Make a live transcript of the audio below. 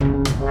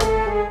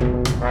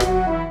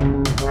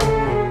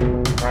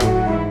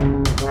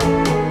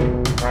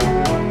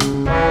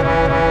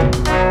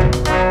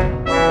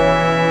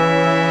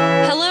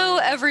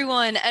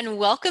and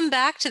welcome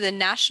back to the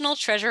National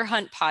Treasure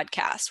Hunt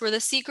podcast, where the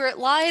secret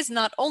lies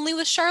not only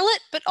with Charlotte,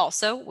 but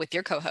also with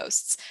your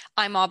co-hosts.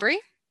 I'm Aubrey.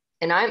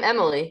 And I'm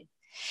Emily.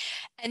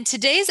 And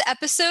today's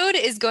episode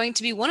is going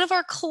to be one of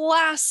our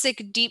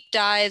classic deep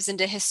dives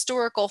into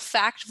historical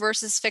fact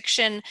versus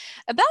fiction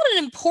about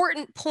an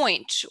important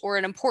point or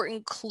an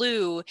important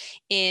clue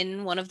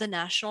in one of the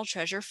National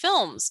Treasure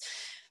films.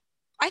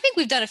 I think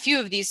we've done a few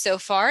of these so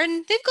far,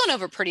 and they've gone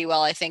over pretty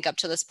well, I think, up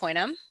to this point,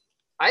 Em.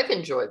 I've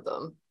enjoyed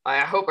them.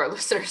 I hope our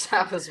listeners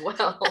have as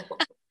well.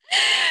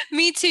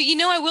 Me too.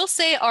 I will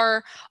say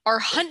our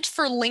Hunt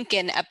for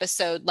Lincoln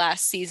episode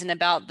last season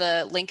about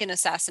the Lincoln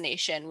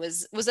assassination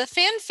was a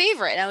fan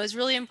favorite, and I was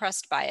really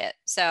impressed by it.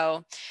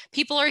 So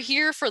people are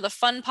here for the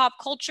fun pop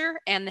culture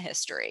and the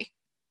history.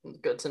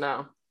 Good to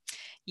know.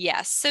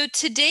 Yes. So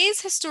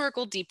today's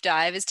historical deep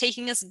dive is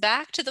taking us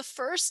back to the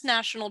first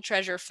National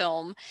Treasure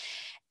film.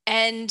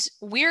 And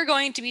we're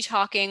going to be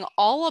talking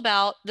all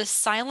about the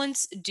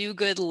Silence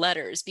Dogood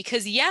letters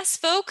because, yes,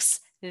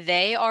 folks,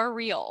 they are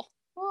real.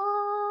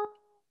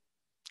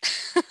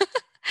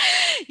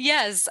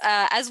 Yes,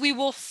 as we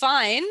will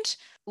find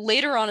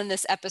later on in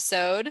this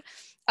episode,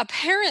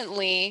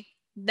 apparently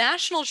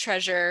National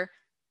Treasure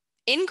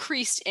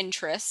increased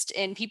interest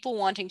in people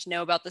wanting to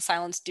know about the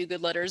Silence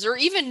Dogood letters, or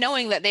even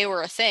knowing that they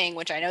were a thing,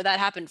 which I know that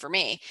happened for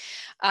me.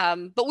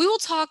 But we will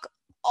talk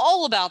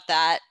all about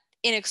that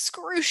in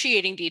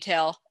excruciating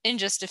detail in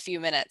just a few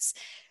minutes.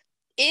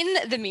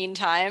 In the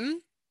meantime,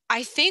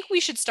 I think we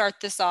should start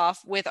this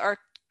off with our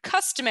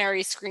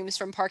customary screams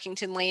from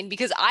Parkington Lane,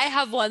 because I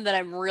have one that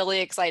I'm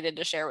really excited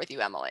to share with you,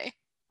 Emily.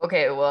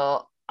 Okay,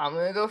 well, I'm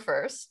going to go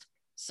first.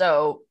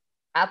 So,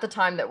 at the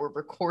time that we're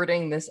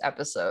recording this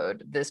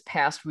episode, this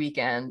past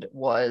weekend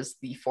was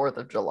the 4th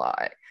of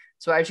July.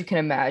 So, as you can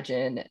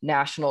imagine,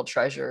 National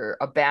Treasure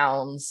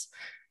abounds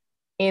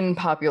in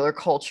popular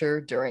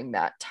culture during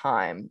that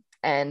time.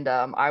 And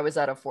I was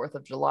at a 4th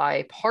of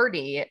July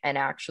party and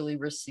actually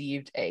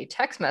received a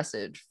text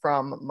message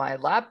from my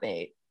lab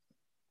mate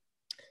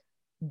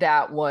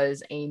that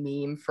was a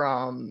meme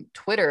from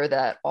Twitter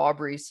that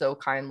Aubrey so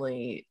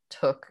kindly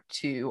took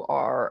to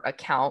our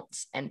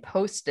accounts and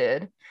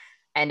posted.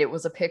 And it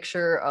was a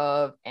picture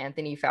of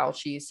Anthony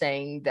Fauci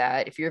saying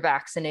that if you're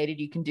vaccinated,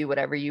 you can do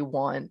whatever you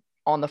want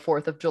on the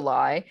 4th of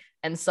July.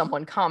 And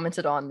someone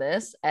commented on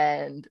this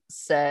and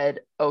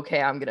said,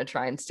 okay, I'm going to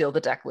try and steal the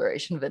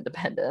Declaration of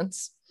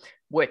Independence,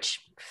 which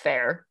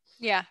fair.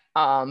 Yeah.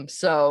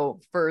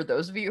 So for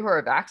those of you who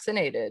are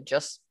vaccinated,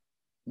 just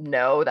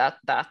know that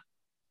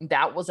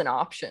was an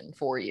option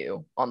for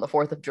you on the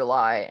 4th of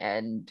July.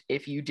 And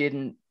if you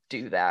didn't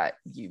do that,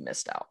 you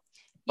missed out.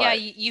 Yeah,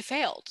 you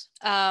failed.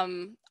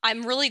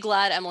 I'm really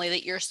glad, Emily,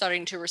 that you're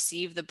starting to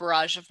receive the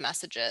barrage of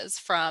messages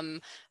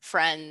from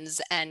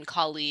friends and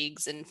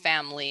colleagues and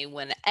family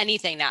when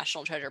anything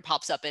National Treasure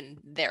pops up in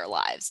their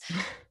lives.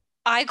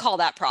 I call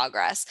that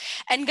progress.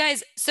 And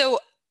guys, so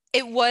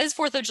it was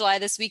 4th of July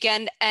this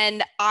weekend,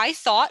 and I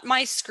thought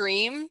my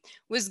scream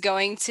was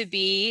going to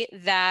be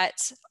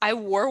that I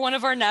wore one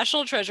of our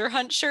National Treasure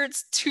Hunt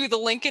shirts to the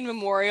Lincoln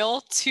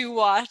Memorial to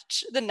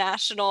watch the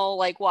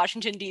national,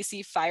 Washington,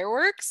 D.C.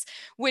 fireworks,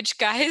 which,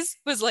 guys,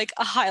 was like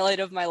a highlight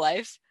of my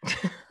life.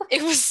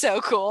 It was so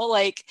cool.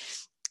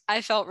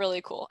 I felt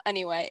really cool.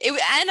 Anyway,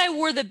 and I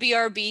wore the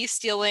BRB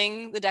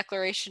stealing the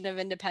Declaration of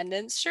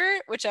Independence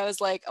shirt, which I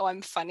was like, oh,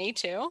 I'm funny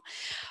too.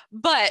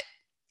 But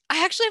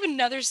I actually have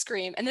another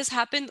scream, and this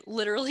happened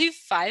literally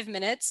 5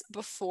 minutes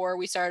before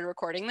we started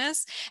recording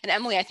this. And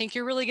Emily, I think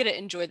you're really going to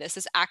enjoy this.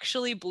 This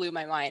actually blew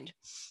my mind.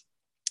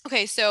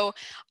 Okay, so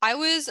I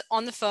was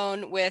on the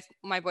phone with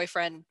my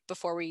boyfriend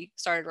before we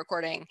started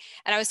recording,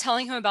 and I was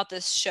telling him about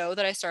this show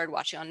that I started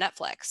watching on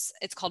Netflix.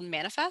 It's called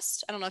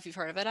Manifest. I don't know if you've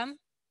heard of it, Em.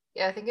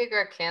 Yeah, I think it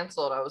got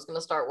canceled. I was going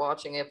to start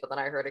watching it, but then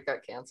I heard it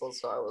got canceled.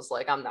 So I was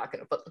like, I'm not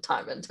going to put the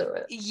time into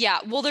it. Yeah,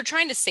 well, they're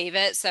trying to save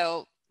it.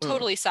 So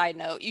totally side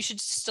note, you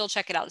should still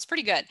check it out. It's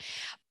pretty good.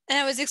 And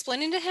I was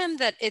explaining to him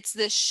that it's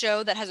this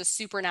show that has a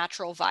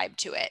supernatural vibe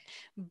to it,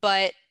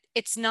 but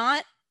it's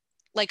not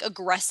like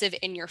aggressive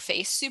in your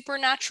face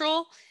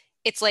supernatural.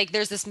 It's like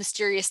there's this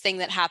mysterious thing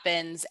that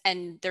happens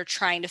and they're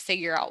trying to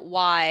figure out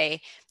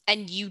why.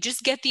 And you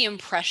just get the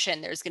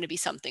impression there's going to be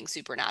something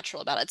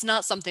supernatural about it. It's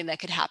not something that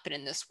could happen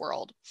in this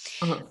world.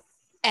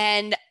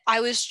 And I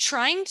was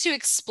trying to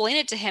explain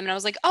it to him, and I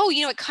was like, oh,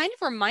 it kind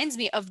of reminds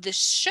me of this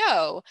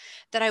show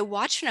that I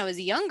watched when I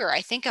was younger. I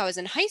think I was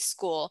in high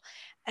school.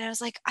 And I was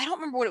like, I don't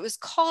remember what it was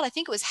called. I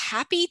think it was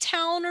Happy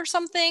Town or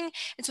something.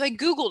 And so I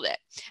Googled it,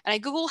 and I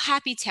Googled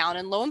Happy Town,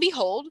 and lo and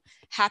behold,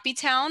 Happy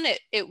Town,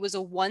 it was a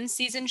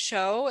 1-season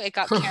show. It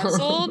got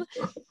canceled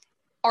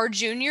our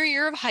junior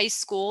year of high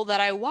school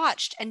that I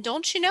watched. And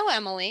don't you know,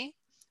 Emily,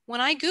 when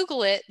I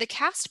Google it, the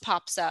cast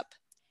pops up.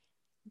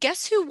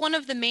 Guess who one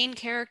of the main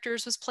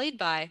characters was played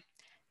by?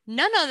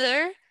 None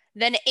other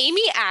than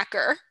Amy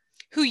Acker,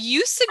 who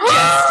you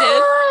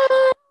suggested.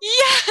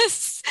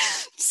 Yes.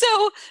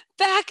 So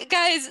back,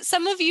 guys,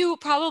 some of you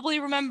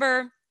probably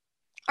remember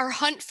our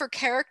Hunt for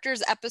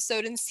Characters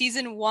episode in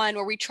season 1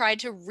 where we tried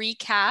to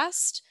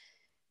recast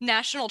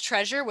National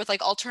Treasure with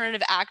like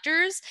alternative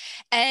actors.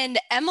 And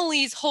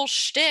Emily's whole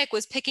shtick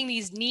was picking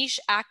these niche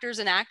actors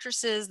and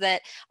actresses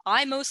that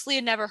I mostly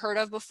had never heard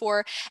of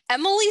before.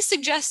 Emily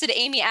suggested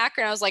Amy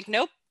Acker, and I was like,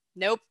 nope,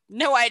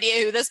 no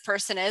idea who this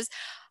person is.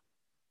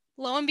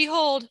 Lo and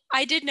behold,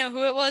 I did know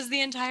who it was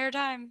the entire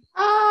time.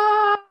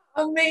 Ah,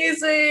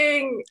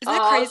 amazing. Isn't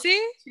that crazy?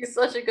 She's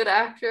such a good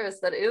actress.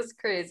 That is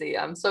crazy.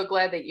 I'm so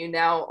glad that you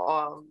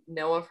now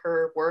know of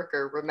her work,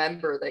 or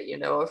remember that you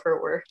know of her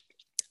work.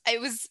 It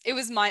was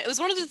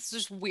one of those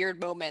just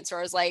weird moments where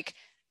I was like,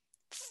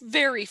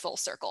 very full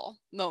circle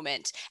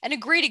moment, and a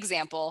great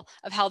example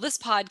of how this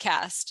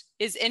podcast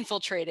is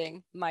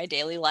infiltrating my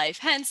daily life,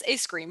 hence a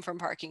scream from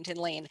Parkington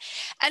Lane.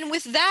 And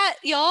with that,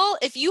 y'all,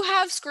 if you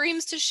have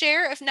screams to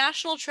share, if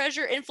National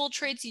Treasure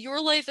infiltrates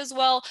your life as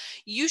well,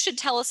 you should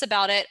tell us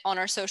about it on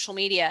our social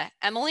media.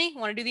 Emily,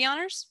 want to do the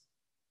honors?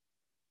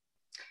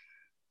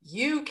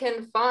 You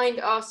can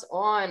find us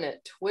on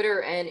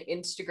Twitter and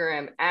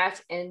Instagram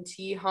at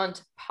NT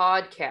Hunt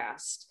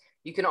Podcast.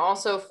 You can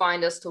also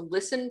find us to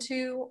listen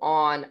to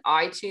on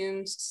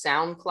iTunes,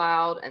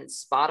 SoundCloud, and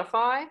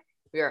Spotify.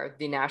 We are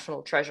the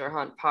National Treasure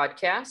Hunt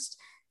Podcast.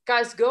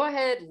 Guys, go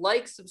ahead,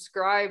 like,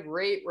 subscribe,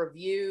 rate,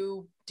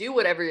 review, do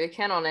whatever you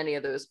can on any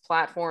of those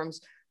platforms.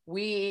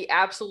 We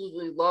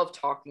absolutely love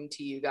talking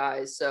to you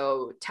guys.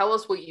 So tell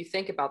us what you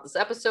think about this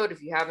episode.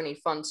 If you have any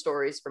fun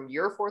stories from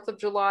your 4th of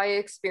July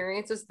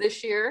experiences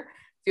this year,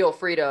 feel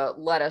free to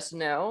let us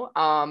know.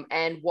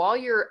 And while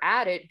you're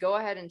at it, go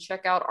ahead and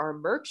check out our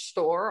merch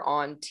store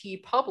on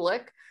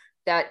TeePublic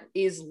that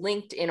is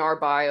linked in our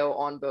bio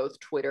on both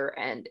Twitter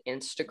and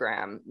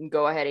Instagram.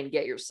 Go ahead and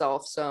get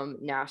yourself some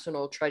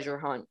National Treasure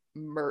Hunt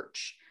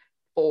merch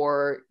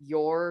for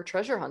your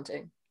treasure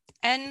hunting.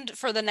 And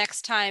for the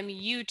next time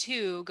you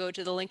too go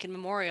to the Lincoln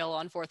Memorial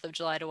on 4th of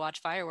July to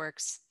watch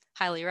fireworks.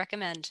 Highly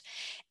recommend.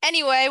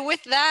 Anyway,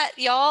 with that,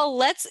 y'all,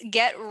 let's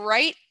get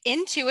right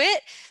into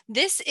it.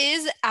 This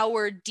is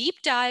our deep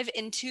dive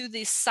into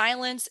the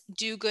Silence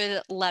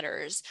Dogood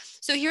letters.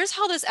 So here's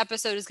how this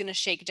episode is going to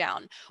shake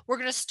down. We're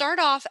going to start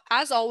off,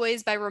 as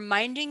always, by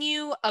reminding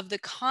you of the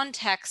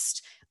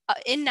context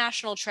in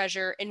National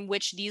Treasure in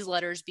which these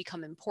letters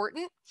become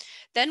important.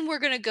 Then we're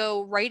going to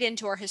go right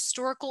into our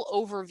historical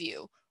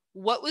overview.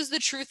 What was the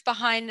truth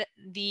behind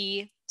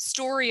the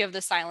story of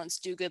the Silence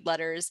Dogood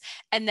letters?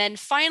 And then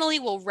finally,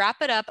 we'll wrap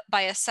it up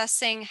by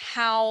assessing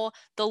how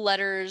the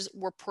letters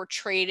were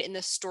portrayed in the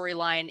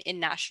storyline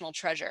in National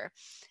Treasure.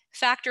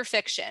 Fact or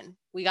fiction?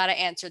 We got to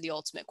answer the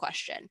ultimate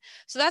question.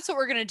 So that's what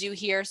we're going to do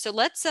here. So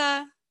let's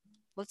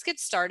get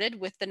started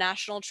with the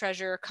National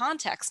Treasure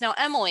context. Now,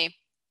 Emily,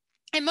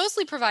 I'm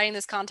mostly providing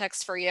this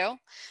context for you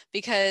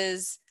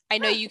because I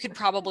know you could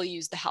probably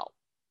use the help.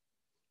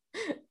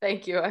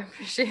 Thank you. I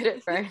appreciate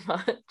it very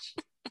much.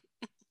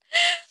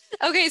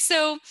 Okay,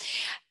 so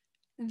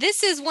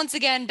this is once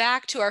again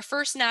back to our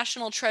first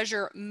National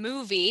Treasure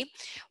movie.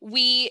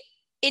 We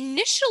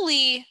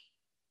initially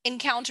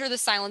encounter the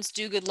Silence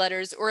Dogood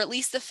letters, or at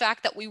least the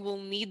fact that we will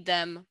need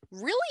them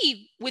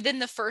really within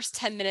the first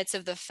 10 minutes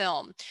of the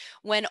film.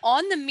 When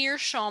on the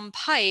Meerschaum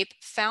pipe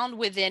found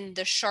within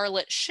the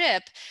Charlotte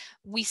ship,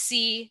 we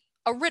see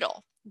a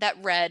riddle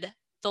that read,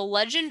 "The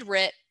legend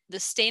writ, the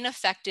stain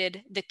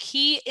affected, the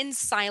key in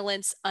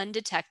silence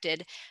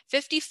undetected,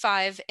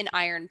 55 in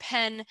iron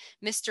pen,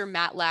 Mr.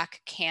 Matlack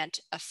can't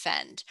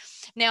offend."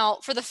 Now,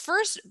 for the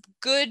first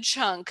good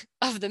chunk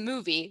of the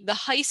movie, the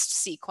heist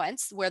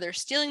sequence where they're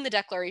stealing the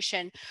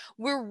Declaration,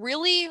 we're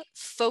really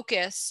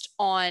focused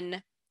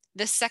on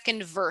the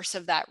second verse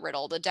of that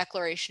riddle, the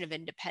Declaration of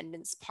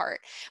Independence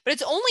part. But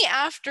it's only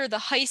after the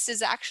heist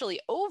is actually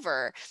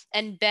over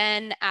and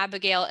Ben,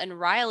 Abigail, and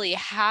Riley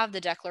have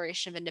the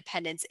Declaration of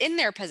Independence in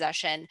their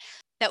possession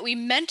that we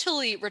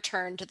mentally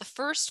return to the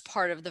first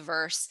part of the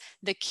verse,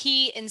 the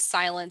key in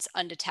silence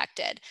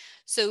undetected.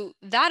 So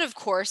that, of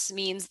course,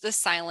 means the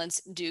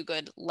Silence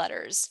Dogood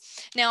letters.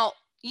 Now,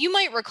 you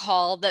might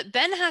recall that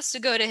Ben has to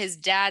go to his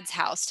dad's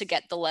house to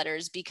get the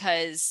letters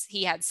because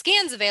he had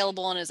scans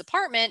available in his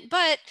apartment,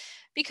 but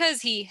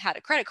because he had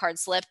a credit card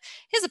slip,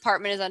 his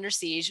apartment is under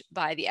siege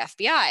by the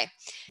FBI.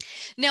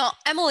 Now,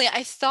 Emily,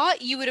 I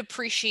thought you would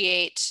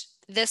appreciate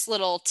this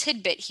little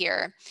tidbit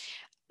here.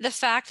 The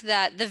fact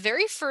that the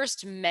very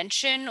first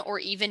mention or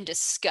even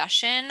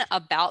discussion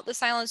about the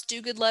Silence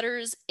Dogood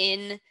letters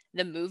in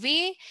the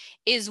movie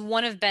is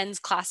one of Ben's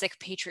classic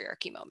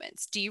patriarchy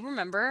moments. Do you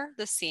remember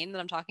the scene that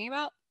I'm talking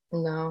about?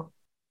 No.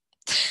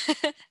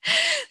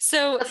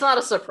 So that's not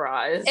a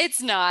surprise.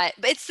 It's not.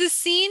 It's the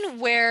scene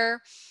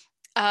where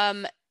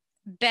Ben,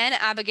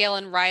 Abigail,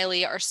 and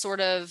Riley are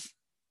sort of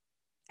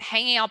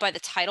hanging out by the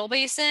tidal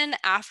basin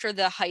after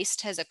the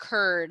heist has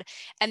occurred,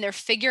 and they're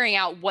figuring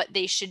out what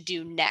they should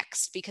do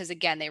next because,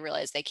 again, they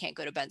realize they can't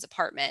go to Ben's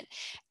apartment.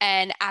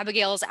 And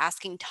Abigail is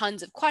asking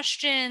tons of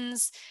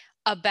questions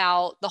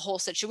about the whole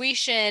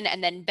situation,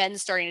 and then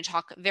Ben's starting to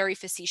talk very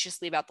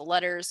facetiously about the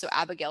letters. So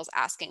Abigail's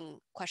asking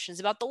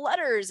questions about the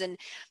letters, and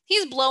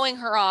he's blowing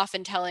her off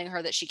and telling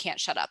her that she can't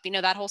shut up. You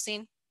know that whole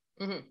scene?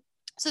 Mm-hmm.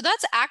 So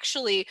that's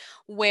actually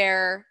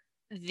where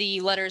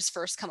the letters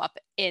first come up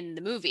in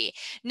the movie.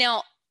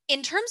 Now,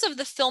 in terms of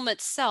the film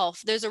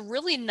itself, there's a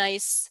really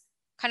nice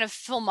kind of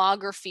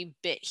filmography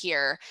bit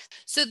here.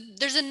 So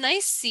there's a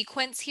nice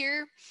sequence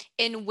here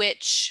in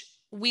which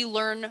we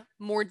learn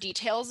more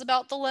details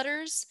about the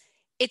letters.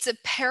 It's a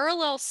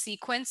parallel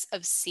sequence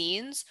of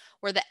scenes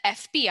where the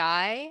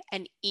FBI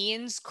and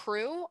Ian's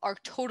crew are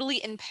totally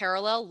in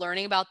parallel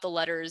learning about the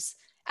letters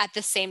at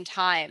the same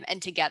time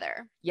and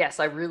together. Yes,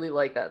 I really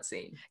like that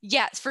scene.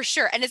 Yes, for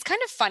sure. And it's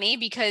kind of funny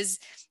because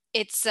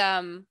it's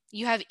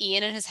you have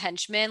Ian and his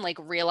henchmen like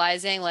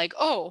realizing like,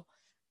 oh,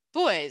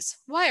 boys,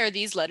 why are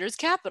these letters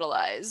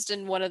capitalized?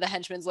 And one of the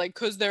henchmen's like,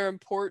 because they're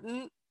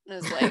important.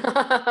 And it's like,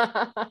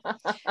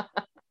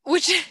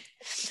 which,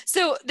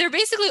 so they're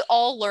basically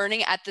all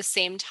learning at the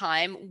same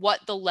time what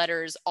the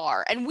letters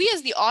are. And we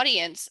as the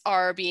audience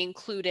are being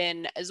clued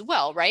in as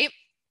well, right?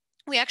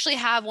 We actually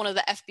have one of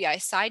the FBI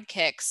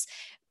sidekicks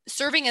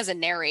serving as a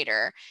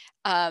narrator.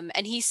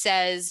 And he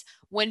says,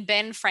 when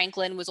Ben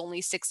Franklin was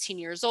only 16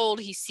 years old,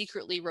 he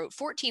secretly wrote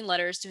 14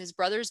 letters to his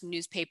brother's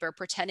newspaper,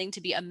 pretending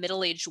to be a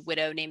middle-aged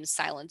widow named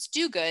Silence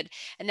Dogood.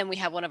 And then we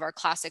have one of our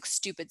classic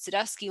stupid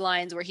Sadusky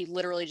lines where he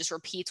literally just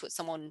repeats what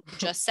someone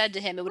just said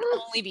to him. It would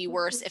only be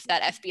worse if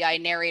that FBI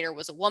narrator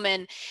was a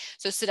woman.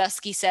 So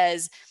Sadusky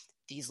says,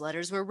 these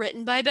letters were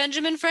written by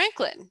Benjamin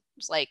Franklin.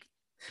 It's like,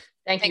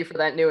 Thank you for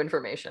that new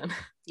information.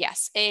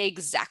 Yes,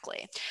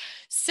 exactly.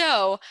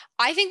 So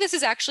I think this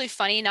is actually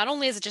funny. Not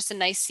only is it just a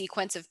nice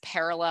sequence of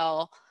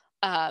parallel,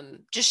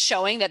 just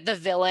showing that the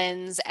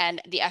villains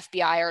and the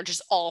FBI are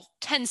just all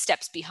 10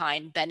 steps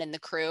behind Ben and the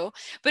crew,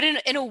 but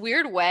in a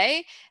weird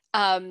way,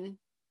 the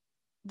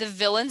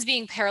villains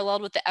being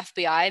paralleled with the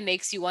FBI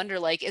makes you wonder,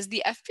 like, is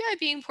the FBI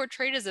being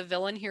portrayed as a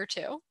villain here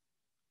too?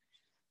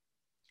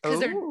 Because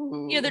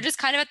they're just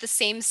kind of at the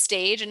same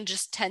stage and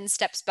just 10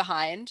 steps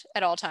behind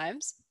at all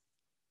times.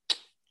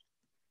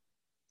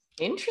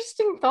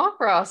 Interesting thought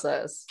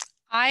process.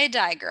 I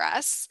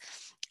digress.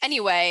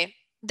 Anyway,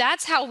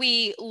 that's how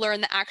we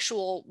learn the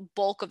actual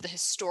bulk of the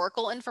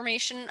historical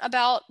information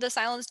about the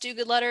Silence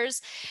Dogood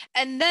letters.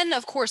 And then,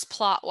 of course,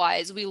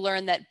 plot-wise, we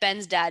learn that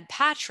Ben's dad,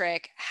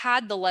 Patrick,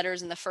 had the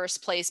letters in the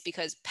first place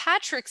because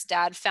Patrick's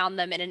dad found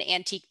them in an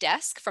antique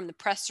desk from the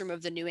press room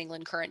of the New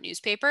England Current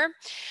newspaper.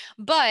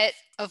 But,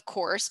 of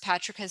course,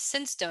 Patrick has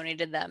since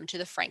donated them to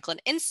the Franklin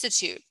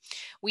Institute.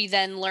 We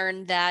then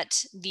learn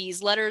that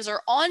these letters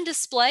are on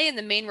display in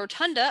the main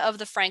rotunda of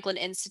the Franklin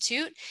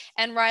Institute,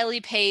 and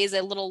Riley pays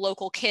a little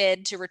local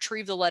kid to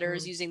retrieve the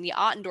letters using the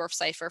Ottendorf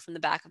cipher from the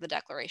back of the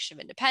Declaration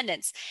of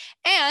Independence.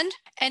 And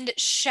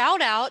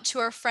shout out to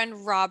our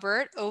friend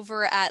Robert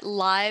over at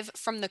Live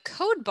from the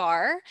Code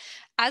Bar.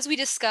 As we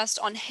discussed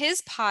on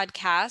his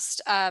podcast,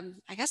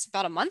 I guess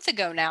about a month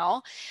ago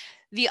now,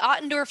 the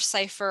Ottendorf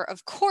cipher,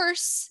 of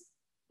course,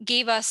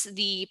 gave us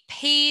the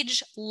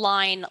page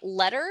line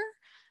letter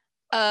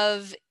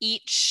of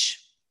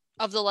each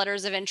of the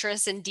letters of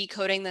interest in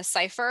decoding the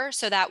cipher.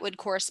 So that would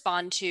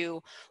correspond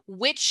to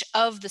which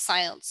of the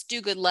Silence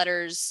Dogood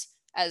letters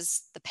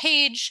as the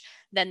page,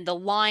 then the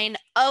line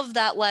of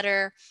that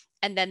letter,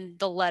 and then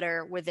the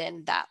letter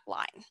within that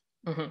line.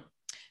 Mm-hmm.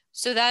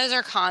 So that is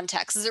our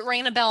context. Does it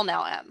ring a bell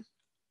now, Em?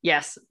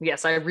 Yes.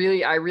 I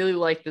really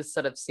like this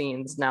set of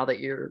scenes now that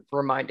you're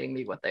reminding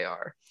me what they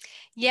are.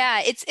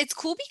 Yeah, it's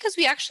cool because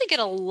we actually get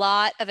a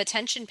lot of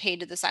attention paid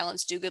to the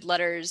Silence Dogood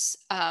letters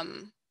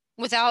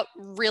without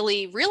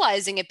really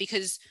realizing it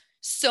because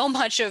so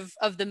much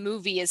of the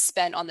movie is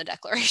spent on the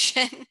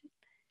Declaration.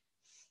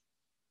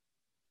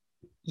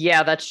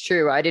 Yeah, that's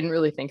true. I didn't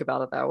really think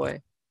about it that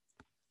way.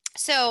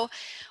 So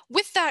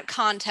with that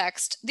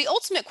context, the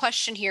ultimate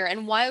question here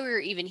and why we're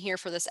even here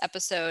for this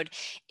episode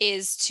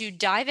is to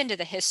dive into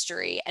the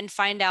history and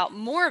find out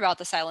more about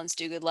the Silence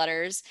Dogood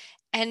letters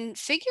and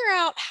figure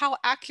out how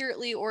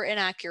accurately or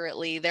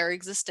inaccurately their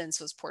existence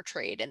was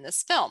portrayed in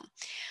this film.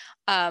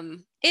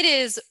 It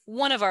is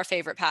one of our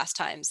favorite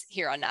pastimes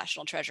here on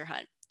National Treasure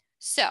Hunt.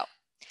 So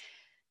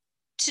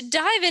to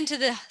dive into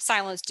the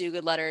Silence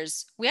Dogood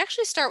letters, we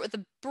actually start with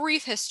a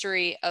brief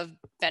history of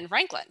Ben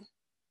Franklin.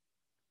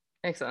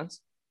 Makes sense.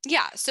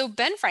 Yeah, so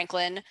Ben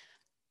Franklin,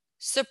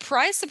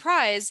 surprise,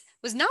 surprise,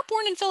 was not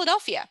born in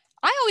Philadelphia.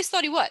 I always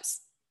thought he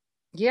was.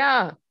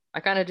 Yeah, I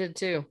kind of did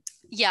too.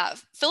 Yeah,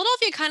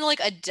 Philadelphia kind of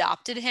like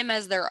adopted him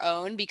as their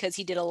own because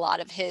he did a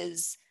lot of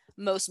his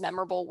most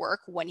memorable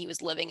work when he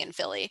was living in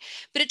Philly.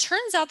 But it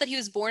turns out that he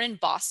was born in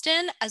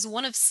Boston as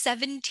one of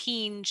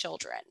 17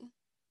 children.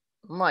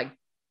 My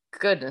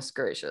goodness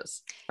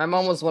gracious. My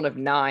mom was one of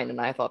 9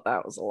 and I thought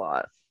that was a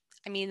lot.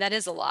 I mean, that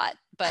is a lot,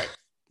 but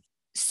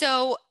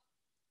so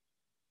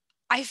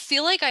I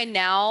feel like I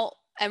now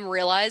am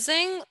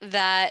realizing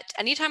that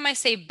anytime I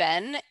say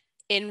Ben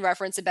in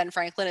reference to Ben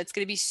Franklin, it's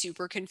going to be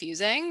super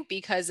confusing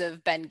because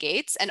of Ben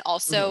Gates. And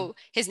also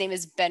his name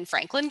is Ben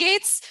Franklin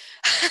Gates.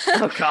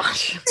 Oh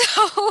gosh.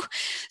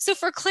 So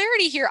for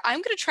clarity here,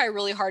 I'm going to try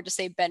really hard to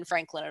say Ben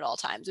Franklin at all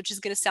times, which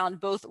is going to sound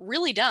both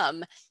really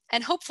dumb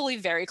and hopefully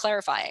very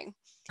clarifying.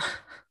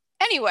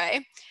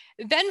 Anyway,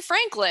 Ben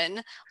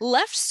Franklin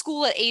left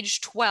school at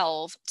age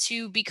 12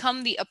 to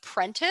become the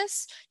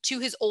apprentice to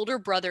his older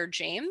brother,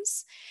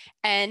 James.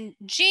 And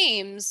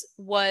James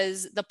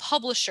was the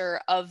publisher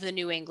of the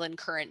New England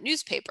Current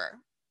newspaper.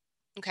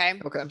 Okay.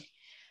 Okay.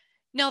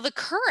 Now, the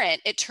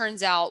Current, it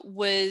turns out,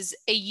 was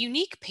a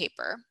unique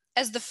paper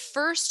as the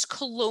first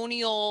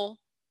colonial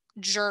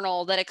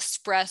journal that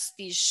expressed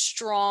these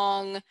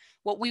strong,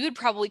 what we would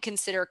probably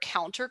consider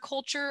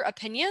counterculture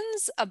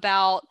opinions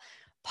about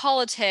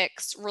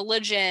politics,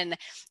 religion,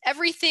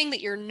 everything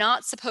that you're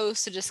not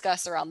supposed to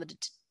discuss around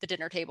the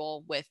dinner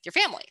table with your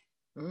family.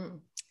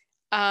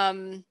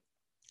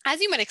 As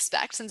you might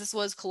expect, since this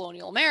was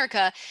colonial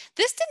America,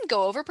 this didn't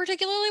go over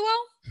particularly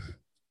well.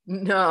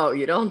 No,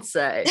 you don't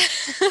say.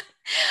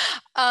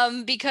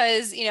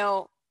 Because,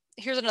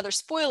 here's another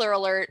spoiler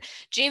alert.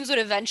 James would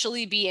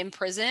eventually be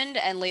imprisoned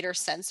and later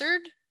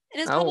censored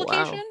in his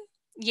publication. Wow.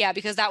 Yeah,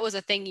 because that was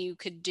a thing you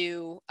could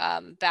do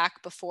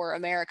back before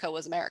America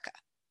was America.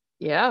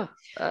 Yeah.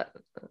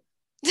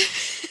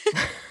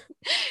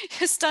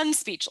 Stunned,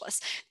 speechless.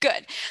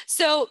 Good.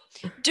 So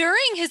during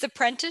his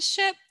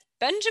apprenticeship,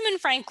 Benjamin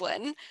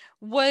Franklin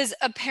was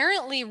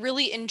apparently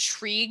really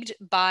intrigued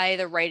by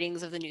the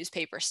writings of the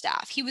newspaper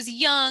staff. He was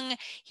young.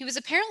 He was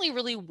apparently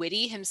really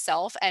witty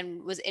himself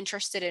and was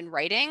interested in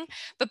writing.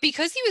 But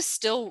because he was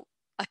still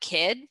a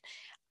kid,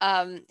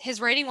 his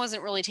writing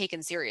wasn't really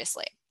taken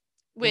seriously,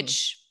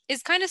 which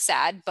is kind of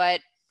sad, but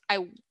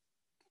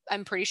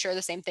I'm pretty sure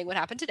the same thing would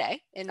happen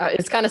today.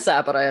 It's kind of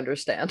sad, but I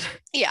understand.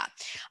 Yeah.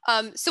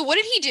 So what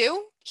did he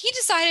do? He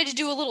decided to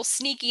do a little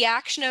sneaky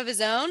action of his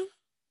own.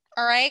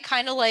 All right.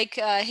 Kind of like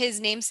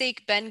his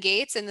namesake, Ben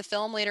Gates, in the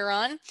film later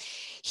on.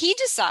 He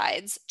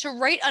decides to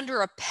write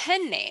under a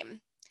pen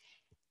name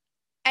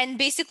and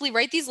basically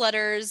write these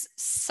letters,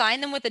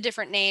 sign them with a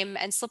different name,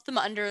 and slip them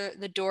under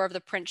the door of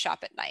the print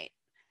shop at night.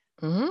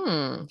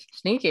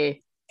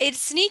 Sneaky. It's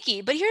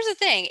sneaky, but here's the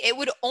thing. It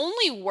would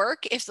only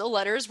work if the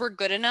letters were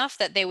good enough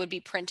that they would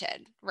be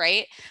printed,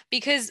 right?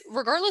 Because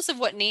regardless of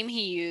what name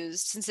he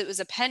used, since it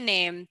was a pen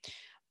name,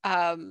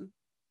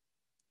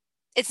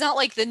 it's not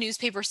like the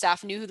newspaper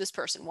staff knew who this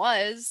person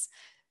was.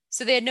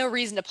 So they had no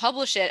reason to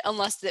publish it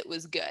unless it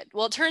was good.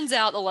 Well, it turns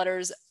out the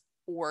letters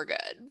were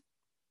good.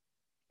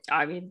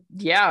 I mean,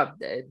 yeah,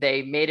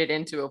 they made it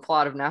into a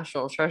plot of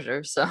National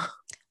Treasure, so.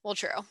 Well,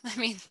 true. I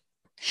mean,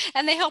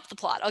 and they helped the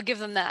plot. I'll give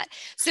them that.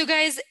 So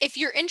guys, if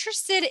you're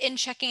interested in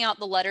checking out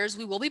the letters,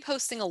 we will be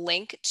posting a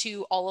link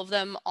to all of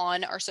them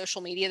on our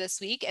social media this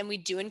week. And we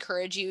do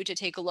encourage you to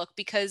take a look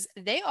because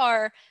they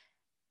are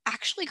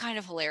actually kind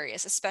of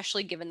hilarious,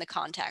 especially given the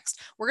context.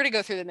 We're going to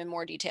go through them in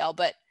more detail,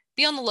 but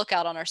be on the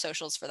lookout on our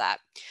socials for that.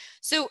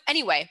 So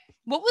anyway,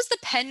 what was the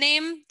pen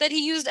name that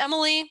he used,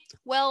 Emily?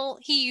 Well,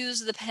 he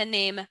used the pen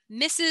name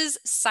Mrs.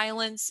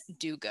 Silence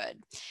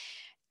Dogood.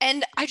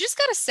 And I just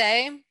got to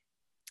say,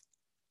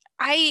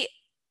 I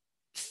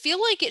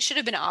feel like it should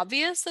have been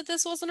obvious that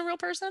this wasn't a real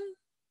person.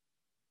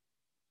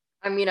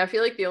 I mean, I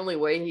feel like the only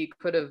way he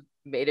could have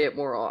made it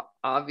more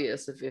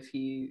obvious if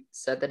he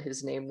said that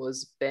his name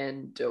was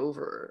Ben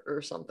Dover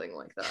or something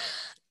like that.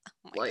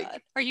 Oh my God.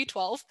 Are you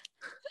 12?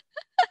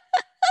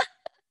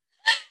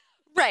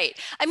 Right.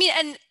 I mean,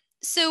 and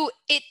so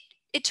it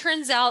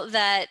turns out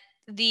that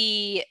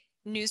the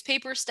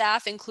newspaper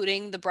staff,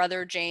 including the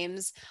brother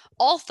James,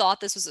 all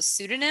thought this was a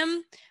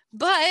pseudonym,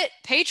 but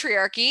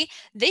patriarchy,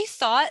 they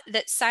thought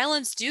that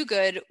Silence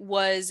Dogood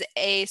was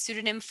a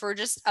pseudonym for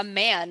just a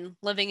man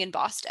living in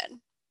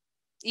Boston,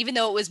 even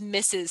though it was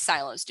Mrs.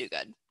 Silence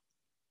Dogood.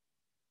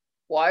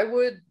 Why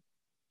would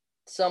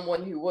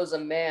someone who was a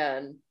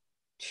man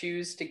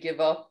choose to give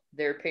up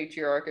their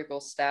patriarchal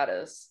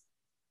status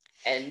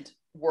and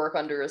work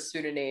under a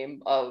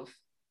pseudonym of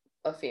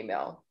a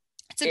female?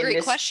 It's a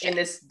great question. In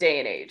this day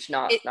and age,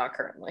 not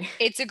currently.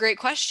 It's a great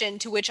question,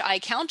 to which I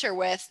counter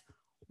with,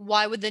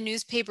 why would the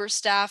newspaper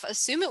staff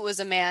assume it was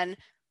a man?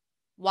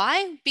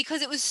 Why?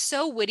 Because it was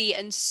so witty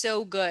and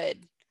so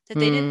good that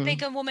they didn't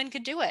think a woman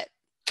could do it.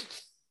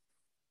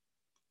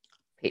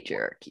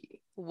 Patriarchy.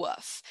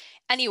 Woof.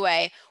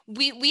 Anyway,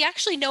 we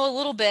actually know a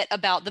little bit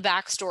about the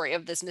backstory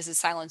of this Mrs.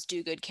 Silence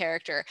Dogood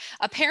character.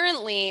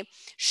 Apparently,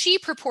 she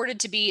purported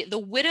to be the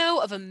widow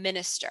of a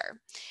minister.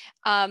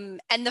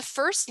 And the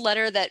first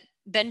letter that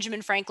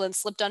Benjamin Franklin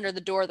slipped under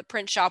the door of the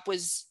print shop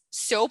was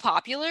so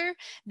popular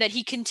that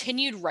he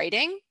continued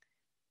writing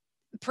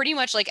pretty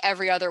much like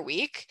every other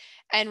week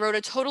and wrote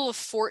a total of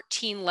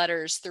 14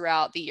 letters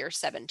throughout the year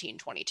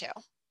 1722.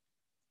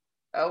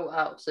 Oh,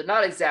 wow. So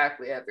not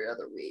exactly every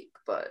other week,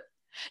 but...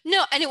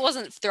 No, and it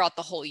wasn't throughout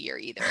the whole year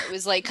either. It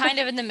was like kind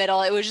of in the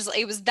middle. It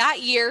was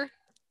that year.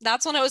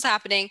 That's when it was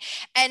happening.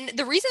 And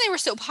the reason they were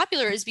so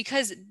popular is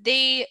because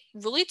they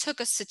really took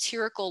a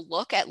satirical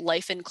look at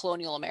life in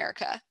colonial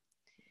America.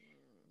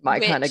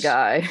 My kind of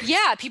guy.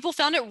 Yeah, people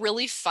found it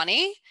really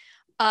funny.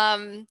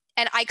 And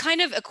I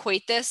kind of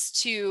equate this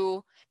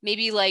to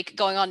maybe like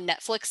going on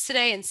Netflix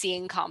today and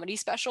seeing comedy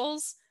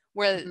specials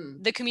where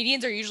the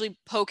comedians are usually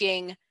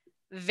poking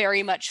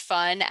very much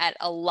fun at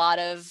a lot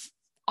of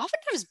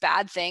oftentimes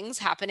bad things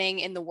happening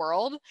in the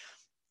world,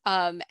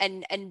 and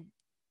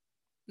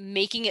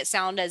making it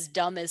sound as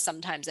dumb as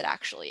sometimes it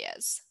actually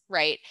is,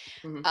 right?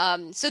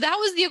 Mhm. So that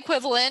was the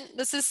equivalent.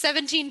 This is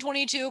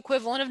 1722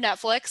 equivalent of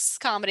Netflix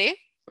comedy.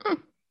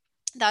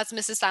 That's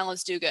Mrs.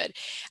 Silence Dogood.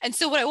 And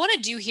so what I want to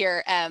do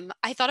here,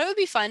 I thought it would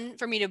be fun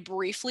for me to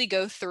briefly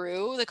go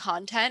through the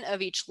content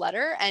of each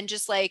letter and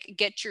just like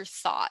get your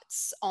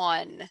thoughts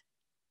on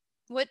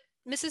what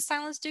Mrs.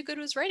 Silence Dogood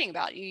was writing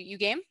about. You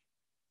game?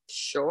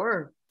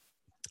 Sure.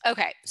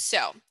 Okay,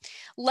 so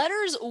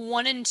letters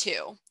 1 and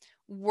 2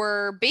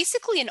 were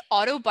basically an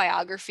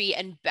autobiography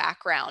and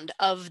background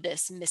of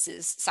this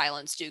Mrs.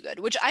 Silence Dogood,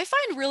 which I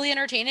find really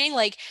entertaining.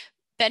 Like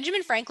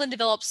Benjamin Franklin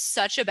developed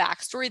such a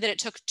backstory that it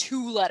took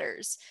 2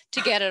 letters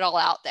to get it all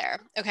out there.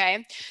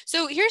 Okay,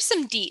 so here's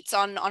some deets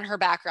on her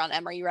background.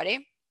 Em, are you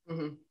ready?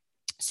 Mhm.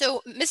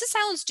 So Mrs.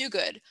 Silence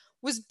Dogood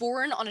was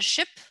born on a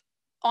ship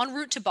en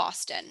route to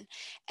Boston.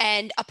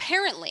 And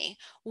apparently,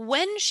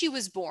 when she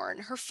was born,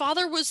 her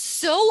father was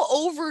so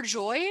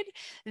overjoyed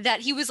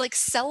that he was like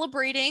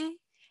celebrating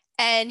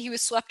and he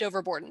was swept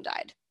overboard and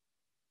died.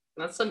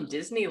 That's some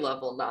Disney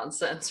level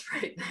nonsense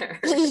right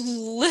there.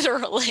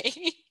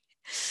 Literally.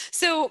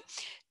 So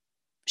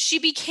she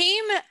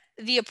became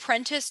the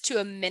apprentice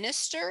to a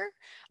minister.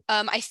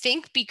 I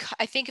think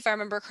if I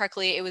remember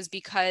correctly, it was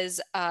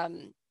because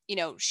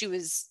she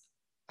was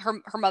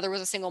her mother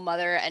was a single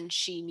mother and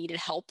she needed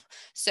help.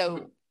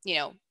 So,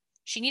 Mhm.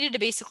 she needed to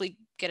basically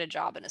get a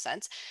job in a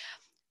sense.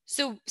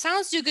 So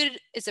Silence Dogood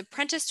is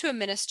apprenticed to a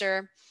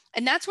minister,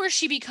 and that's where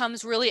she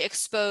becomes really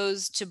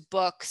exposed to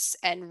books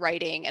and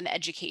writing and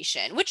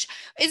education, which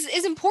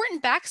is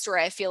important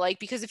backstory, I feel like,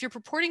 because if you're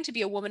purporting to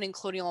be a woman in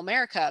colonial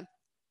America,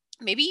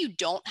 maybe you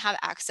don't have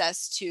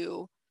access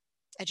to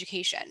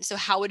education. So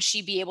how would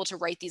she be able to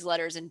write these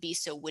letters and be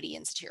so witty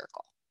and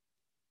satirical?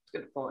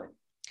 Good point.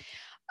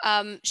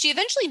 She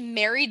eventually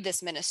married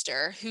this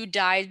minister who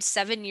died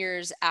 7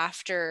 years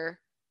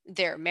after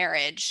their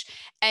marriage.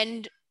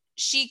 And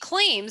she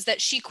claims that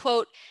she,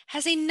 quote,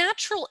 has a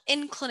natural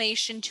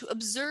inclination to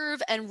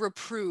observe and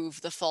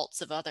reprove the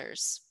faults of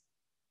others.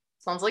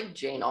 Sounds like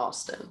Jane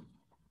Austen.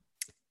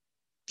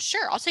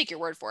 Sure, I'll take your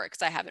word for it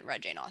because I haven't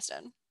read Jane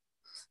Austen.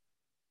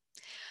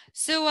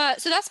 So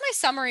that's my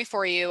summary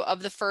for you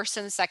of the first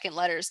and second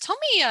letters. Tell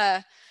me,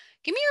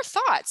 give me your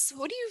thoughts.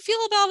 What do you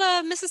feel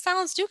about Mrs.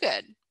 Silence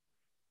Dogood?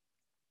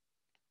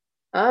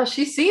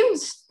 She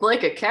seems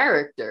like a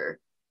character.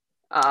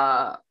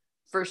 Uh,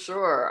 for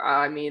sure.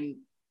 I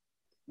mean,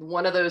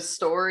 one of those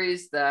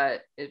stories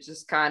that it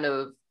just kind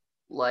of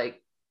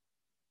like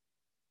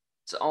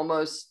it's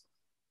almost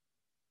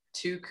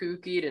too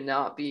kooky to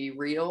not be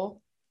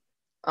real.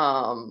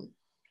 Um,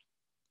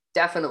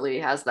 Definitely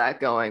has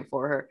that going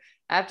for her.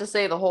 I have to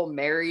say the whole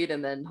married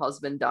and then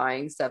husband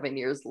dying 7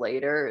 years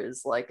later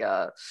is like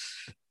a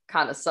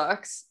kind of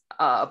sucks.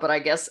 But I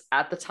guess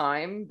at the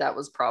time that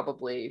was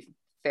probably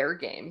fair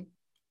game.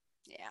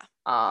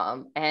 Yeah.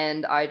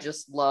 And I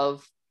just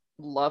love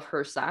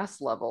her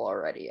sass level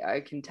already. I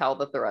can tell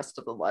that the rest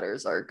of the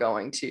letters are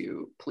going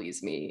to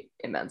please me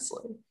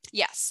immensely.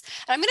 Yes.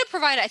 And I'm going to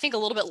provide, I think, a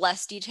little bit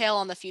less detail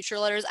on the future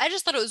letters. I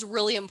just thought it was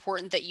really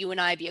important that you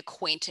and I be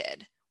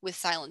acquainted with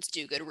Silence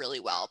Dogood really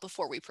well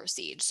before we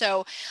proceed.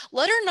 So,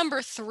 letter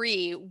number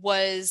 3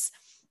 was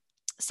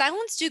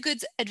Silence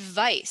Dogood's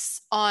advice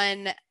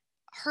on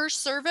her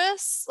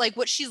service, like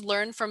what she's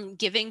learned from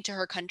giving to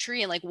her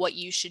country and like what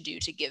you should do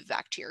to give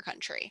back to your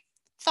country.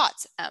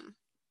 Thoughts, Em?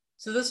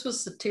 So this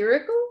was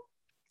satirical?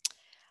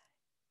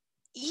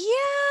 Yeah,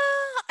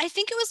 I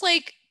think it was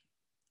like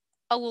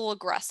a little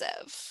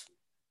aggressive.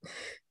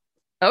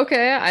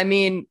 Okay, I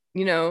mean,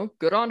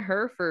 good on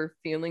her for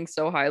feeling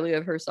so highly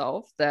of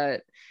herself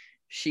that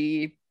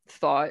she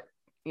thought,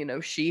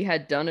 she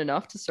had done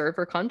enough to serve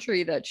her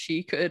country that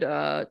she could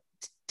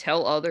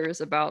tell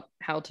others about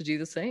how to do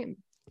the same.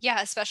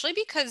 Yeah, especially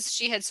because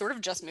she had sort of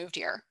just moved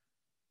here.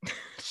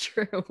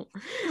 True.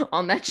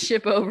 On that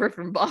ship over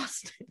from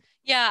Boston.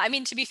 Yeah, I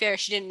mean, to be fair,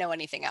 she didn't know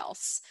anything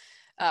else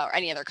or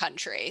any other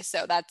country.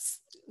 So that's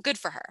good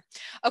for her.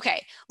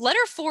 Okay,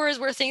 letter 4 is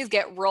where things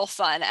get real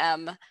fun,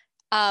 Em.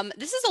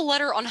 This is a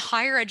letter on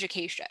higher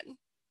education.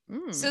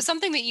 So Mm.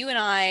 something that you and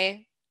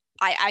I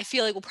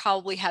feel like we'll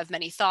probably have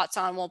many thoughts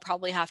on. We'll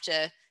probably have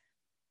to,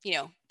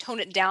 tone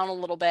it down a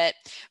little bit.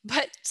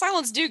 But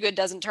Silence Dogood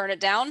doesn't turn it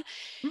down.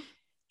 In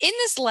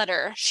this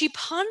letter, she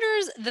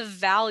ponders the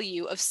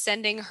value of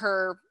sending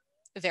her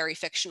very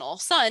fictional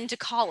son to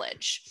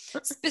college,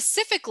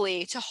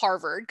 specifically to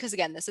Harvard, because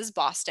again, this is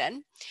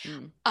Boston.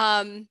 Mm.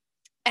 Um,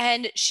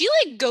 and she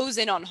like goes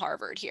in on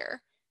Harvard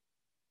here.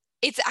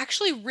 It's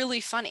actually really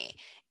funny.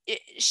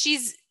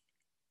 She's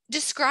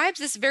describes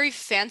this very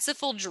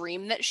fanciful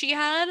dream that she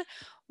had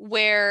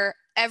where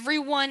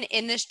everyone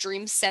in this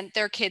dream sent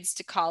their kids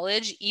to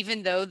college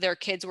even though their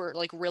kids were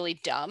like really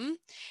dumb,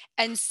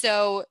 and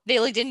so they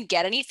like didn't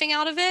get anything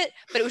out of it,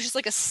 but it was just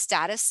like a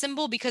status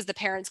symbol because the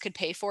parents could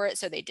pay for it,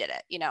 so they did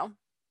it.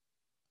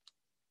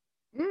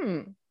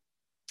 Mm.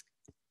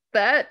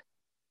 That,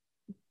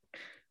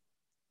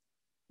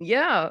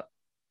 yeah,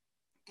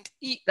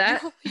 you,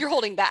 that, you're, you're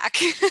holding back.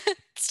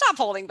 Stop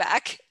holding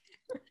back.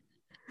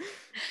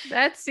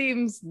 That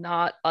seems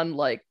not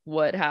unlike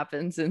what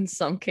happens in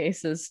some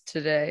cases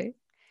today.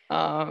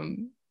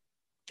 The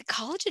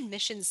college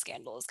admissions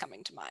scandal is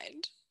coming to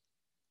mind.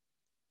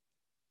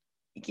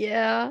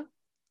 Yeah.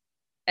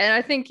 And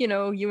I think,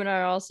 you and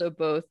I also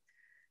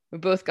we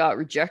both got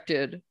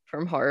rejected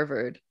from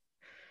Harvard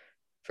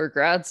for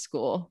grad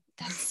school.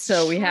 That's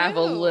So true. we have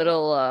a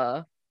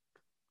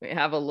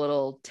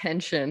little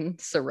tension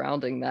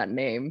surrounding that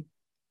name.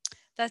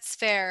 That's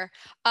fair.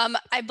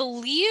 I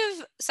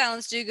believe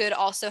Silence Dogood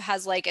also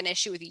has like an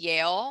issue with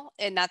Yale,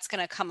 and that's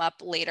going to come up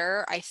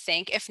later, I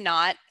think. If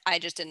not, I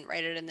just didn't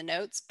write it in the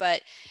notes.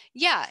 But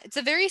yeah, it's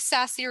a very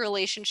sassy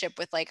relationship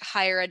with like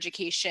higher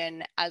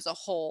education as a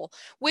whole,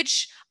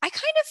 which I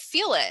kind of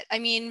feel it. I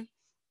mean,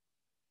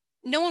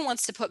 no one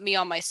wants to put me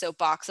on my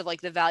soapbox of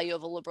like the value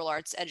of a liberal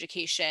arts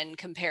education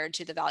compared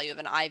to the value of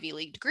an Ivy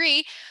League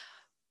degree.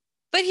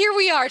 But here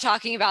we are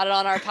talking about it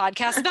on our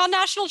podcast about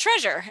National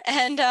Treasure.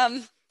 And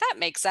that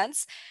makes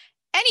sense.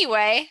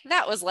 Anyway,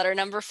 that was letter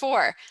number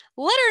 4.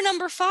 Letter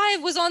number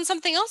 5 was on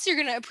something else you're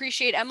going to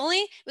appreciate, Emily.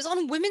 It was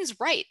on women's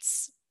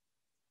rights.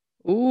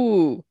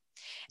 Ooh,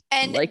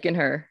 I'm And liking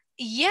her.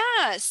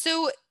 yeah,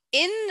 so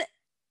in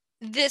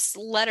this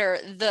letter,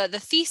 the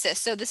thesis,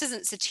 so this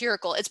isn't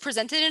satirical. It's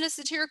presented in a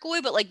satirical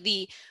way, but like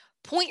the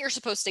point you're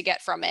supposed to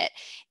get from it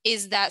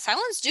is that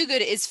Silence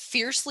Dogood is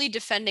fiercely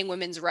defending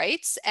women's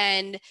rights,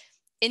 and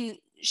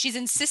she's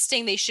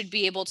insisting they should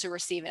be able to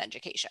receive an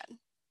education.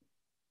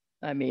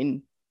 I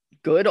mean,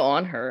 good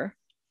on her.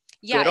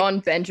 Yeah, Good on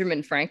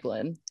Benjamin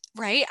Franklin.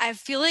 right. I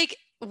feel like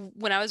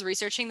when I was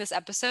researching this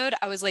episode,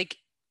 I was like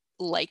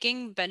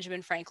liking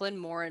Benjamin Franklin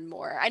more and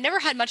more. I never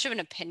had much of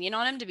an opinion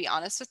on him, to be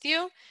honest with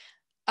you.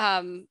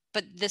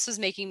 But this was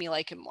making me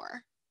like him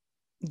more.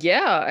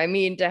 Yeah, I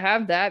mean, to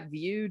have that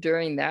view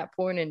during that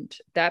point and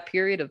that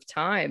period of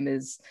time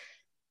is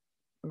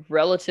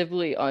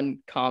relatively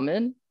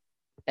uncommon.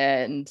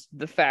 And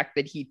the fact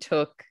that he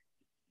took,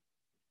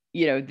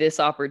 this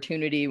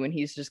opportunity when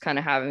he's just kind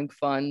of having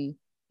fun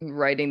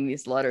writing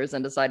these letters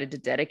and decided to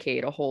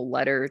dedicate a whole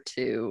letter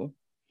to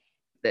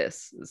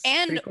this is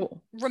And pretty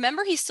cool.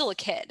 remember, he's still a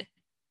kid.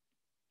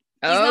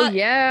 He's Oh, not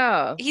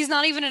yeah. he's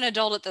not even an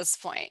adult at this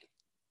point.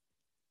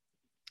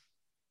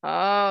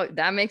 Oh,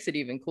 that makes it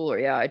even cooler.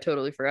 Yeah, I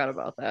totally forgot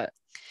about that.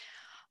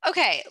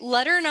 Okay,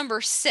 letter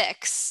number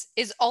 6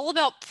 is all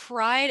about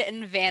pride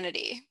and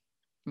vanity.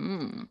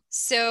 Hmm.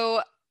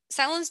 So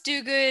Silence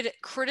Dogood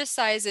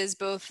criticizes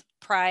both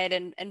pride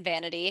and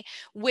vanity,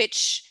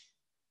 which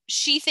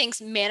she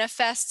thinks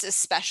manifests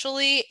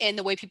especially in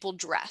the way people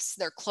dress,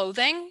 their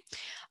clothing.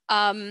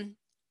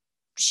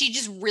 She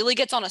just really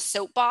gets on a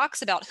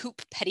soapbox about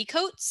hoop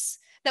petticoats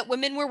that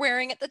women were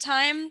wearing at the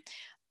time.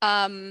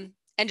 And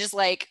just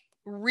like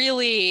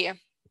really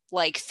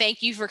like,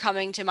 thank you for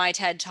coming to my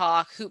TED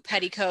talk, hoop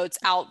petticoats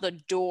out the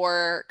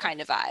door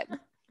kind of vibe.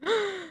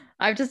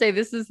 I have to say,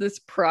 this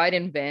pride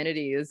and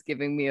vanity is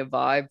giving me a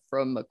vibe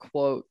from a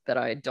quote that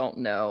I don't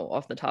know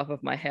off the top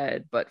of my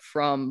head, but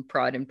from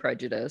Pride and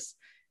Prejudice.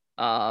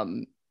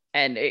 Um,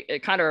 and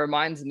it kind of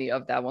reminds me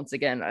of that once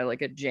again. I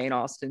like a Jane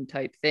Austen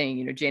type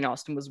thing. Jane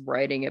Austen was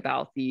writing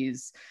about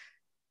these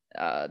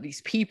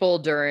people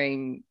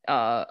during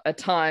a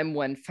time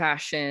when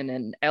fashion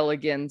and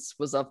elegance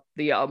was of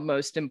the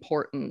utmost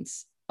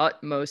importance,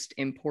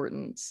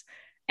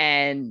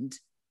 and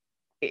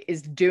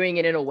is doing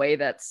it in a way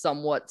that's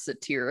somewhat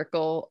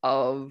satirical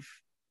of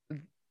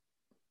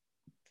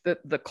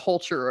the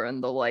culture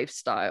and the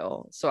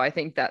lifestyle. So I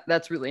think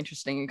that's really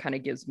interesting and kind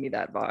of gives me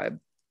that vibe.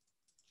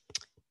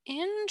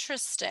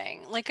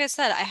 Interesting. Like I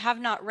said, I have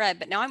not read,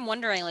 but now I'm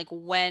wondering like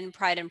when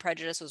Pride and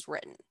Prejudice was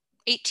written.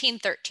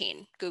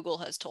 1813, Google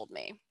has told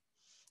me.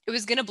 It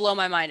was going to blow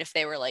my mind if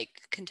they were like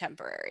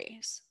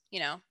contemporaries, you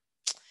know?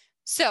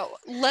 So,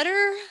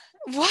 letter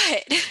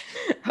what?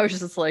 I was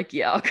just like,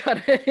 yeah, I'll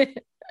cut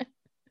it.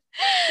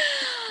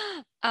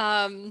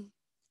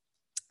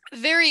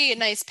 Very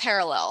nice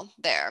parallel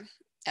there,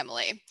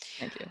 Emily.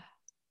 Thank you.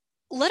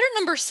 Letter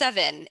number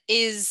 7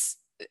 is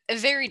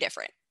very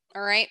different.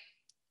 All right.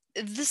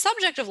 The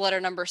subject of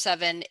letter number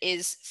 7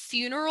 is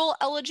funeral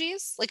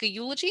elegies, like a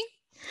eulogy.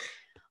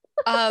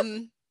 But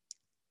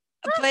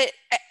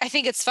I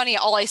think it's funny.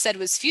 All I said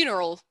was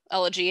funeral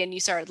elegy, and you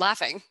started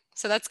laughing.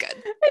 So that's good.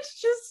 It's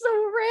just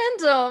so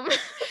random.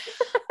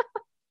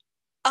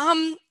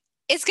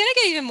 It's gonna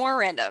get even more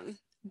random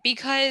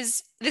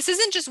because this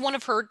isn't just one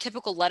of her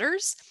typical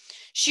letters.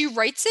 She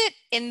writes it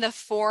in the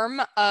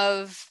form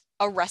of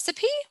a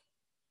recipe.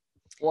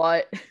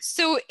 What?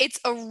 So it's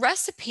a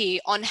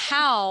recipe on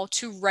how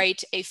to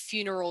write a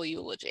funeral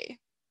eulogy.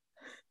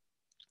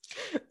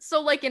 So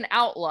like an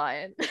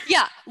outline.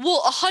 Yeah,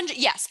 well, 100,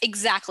 yes,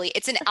 exactly.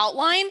 It's an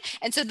outline.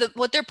 And so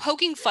what they're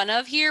poking fun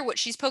of here, what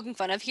she's poking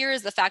fun of here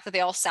is the fact that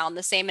they all sound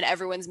the same and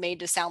everyone's made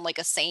to sound like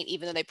a saint,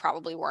 even though they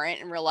probably weren't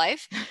in real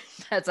life.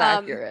 That's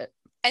accurate.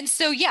 And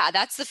so, yeah,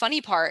 that's the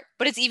funny part.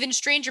 But it's even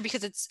stranger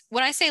because it's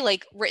when I say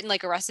like written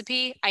like a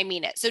recipe, I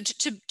mean it. So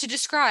to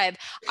describe,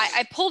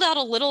 I pulled out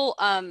a little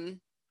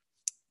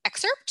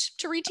excerpt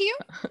to read to you,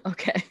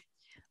 Okay.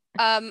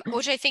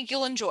 which I think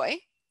you'll enjoy.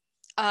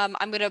 I'm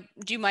going to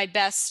do my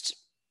best,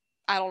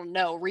 I don't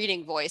know,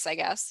 reading voice, I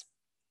guess.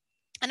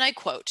 And I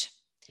quote,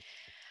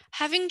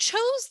 "Having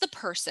chose the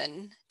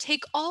person,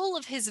 take all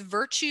of his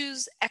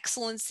virtues,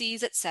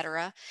 excellencies,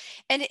 etc.,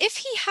 and if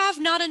he have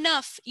not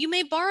enough, you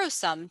may borrow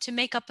some to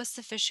make up a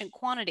sufficient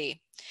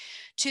quantity.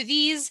 To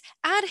these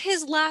add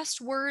his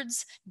last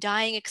words,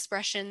 dying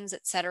expressions,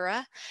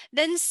 etc.,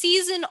 then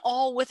season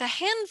all with a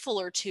handful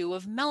or two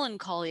of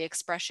melancholy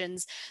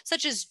expressions,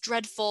 such as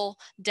dreadful,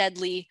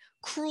 deadly,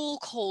 cruel,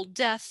 cold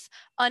death,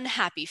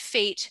 unhappy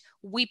fate,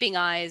 weeping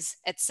eyes,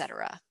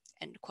 etc."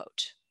 End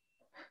quote.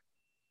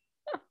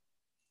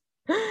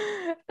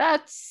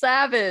 That's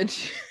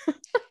savage.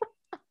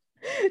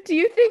 Do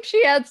you think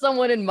she had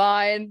someone in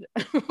mind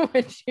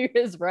when she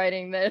was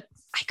writing this?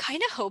 I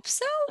kind of hope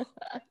so,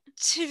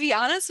 to be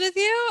honest with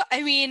you.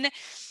 I mean,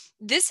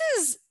 this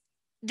is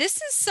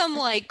some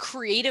like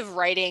creative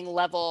writing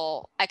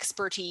level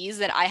expertise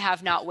that I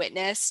have not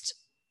witnessed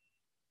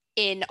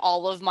in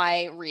all of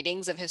my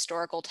readings of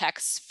historical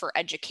texts for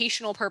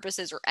educational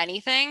purposes or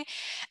anything.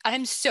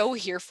 I'm so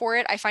here for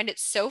it. I find it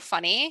so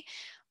funny,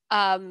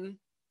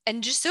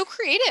 and just so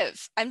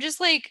creative. I'm just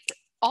like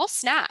all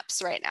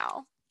snaps right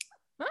now.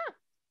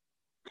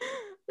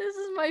 This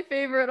is my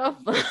favorite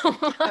of them.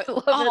 I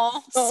love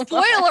Oh, it so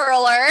spoiler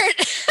alert.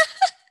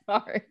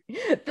 Sorry.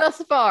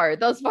 Thus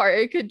far,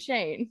 it could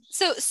change.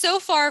 So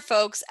far,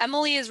 folks,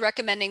 Emily is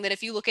recommending that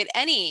if you look at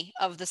any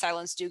of the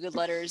Silence Dogood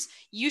letters,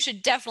 you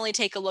should definitely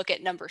take a look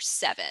at number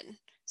 7,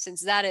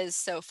 since that is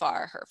so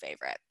far her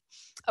favorite.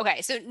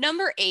 Okay, so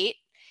number 8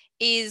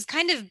 is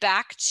kind of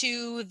back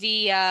to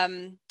the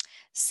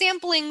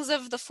samplings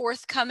of the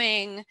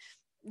forthcoming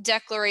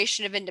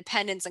Declaration of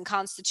Independence and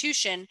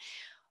Constitution,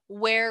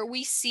 where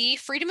we see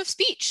freedom of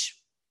speech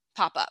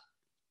pop up.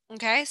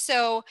 Okay,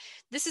 so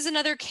this is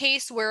another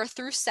case where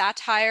through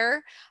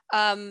satire,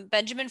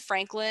 Benjamin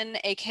Franklin,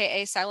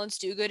 aka Silence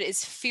Dogood,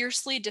 is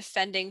fiercely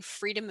defending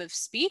freedom of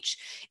speech,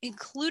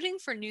 including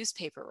for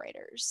newspaper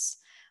writers.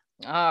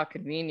 Ah,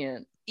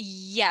 convenient.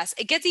 Yes,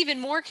 it gets even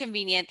more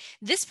convenient.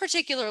 This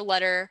particular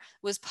letter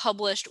was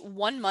published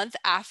 1 month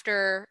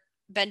after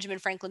Benjamin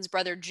Franklin's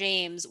brother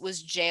James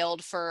was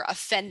jailed for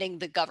offending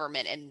the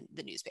government in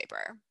the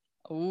newspaper.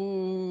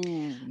 Ooh,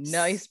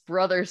 nice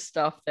brother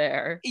stuff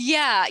there.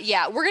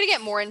 Yeah. We're going to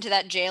get more into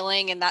that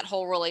jailing and that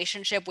whole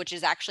relationship, which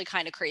is actually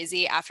kind of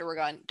crazy after we're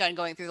done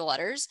going through the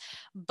letters.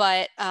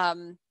 But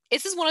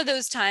this is one of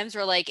those times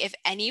where, like, if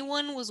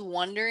anyone was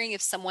wondering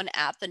if someone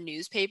at the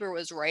newspaper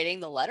was writing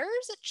the letters,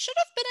 it should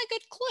have been a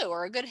good clue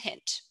or a good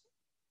hint.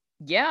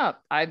 Yeah,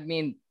 I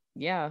mean,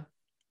 yeah.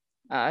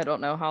 I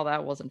don't know how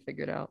that wasn't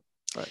figured out,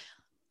 but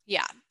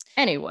yeah.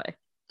 Anyway.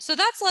 So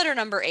that's letter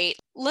number 8.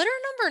 Letter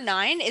number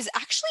 9 is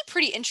actually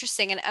pretty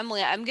interesting. And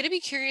Emily, I'm going to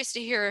be curious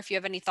to hear if you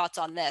have any thoughts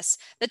on this.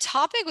 The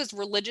topic was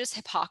religious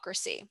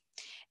hypocrisy.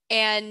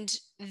 And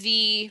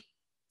the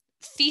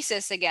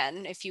thesis,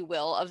 again, if you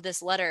will, of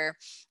this letter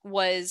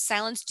was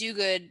Silence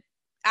Dogood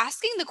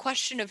asking the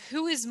question of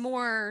who is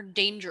more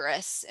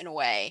dangerous in a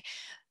way.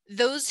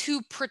 Those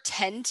who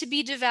pretend to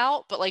be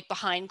devout, but like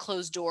behind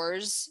closed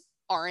doors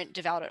aren't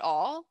devout at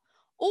all,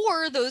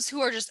 or those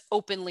who are just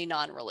openly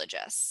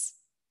non-religious.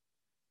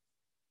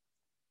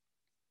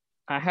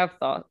 I have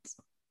thoughts.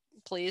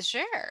 Please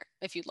share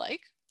if you'd like.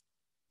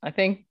 I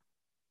think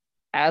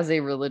as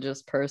a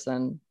religious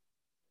person,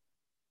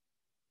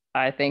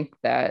 I think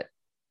that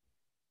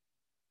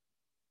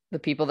the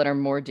people that are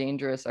more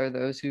dangerous are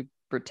those who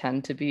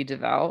pretend to be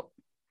devout.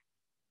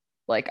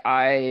 Like,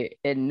 I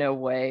in no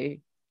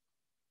way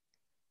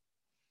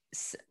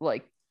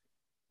like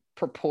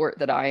purport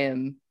that I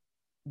am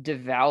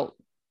devout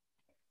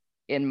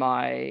in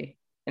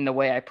the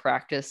way I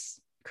practice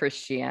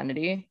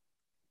Christianity.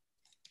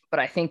 But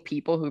I think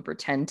people who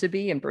pretend to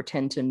be and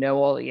pretend to know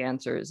all the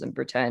answers and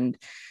pretend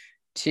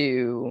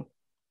to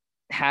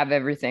have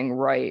everything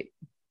right,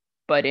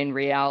 but in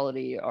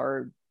reality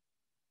are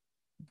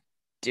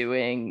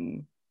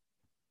doing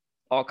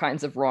all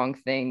kinds of wrong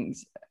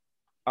things,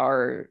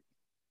 are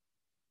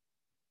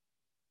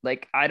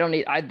like, I don't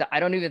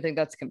even think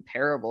that's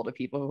comparable to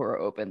people who are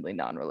openly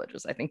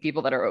non-religious. I think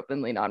people that are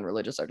openly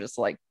non-religious are just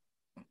like,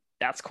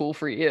 that's cool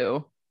for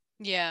you.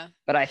 Yeah.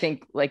 But I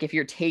think, like, if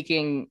you're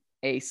taking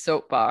a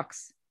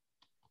soapbox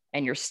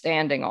and you're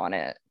standing on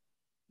it,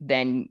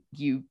 then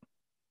you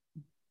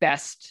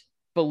best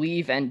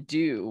believe and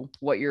do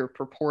what you're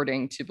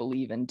purporting to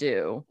believe and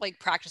do. Like,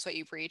 practice what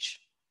you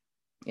preach.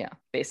 Yeah,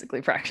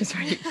 basically practice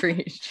what you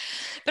preach.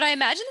 But I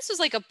imagine this was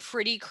like a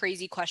pretty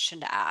crazy question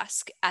to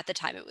ask at the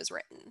time it was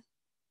written.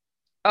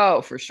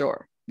 Oh, for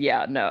sure.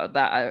 Yeah, no,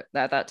 that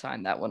at that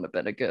time that wouldn't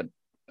have been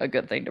a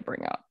good thing to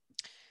bring up.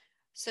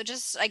 So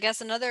just, I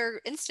guess, another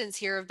instance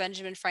here of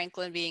Benjamin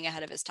Franklin being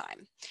ahead of his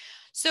time.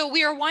 So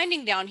we are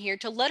winding down here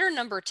to letter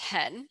number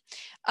 10.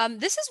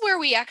 This is where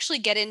we actually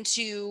get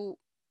into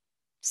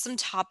some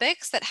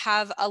topics that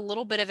have a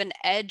little bit of an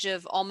edge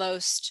of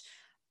almost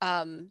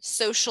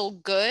social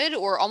good,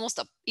 or almost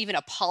even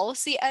a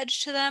policy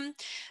edge to them.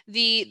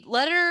 The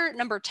letter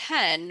number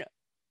 10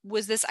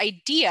 was this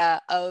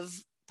idea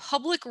of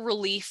public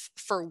relief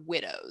for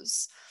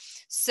widows.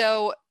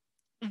 So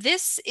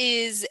this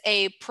is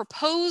a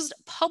proposed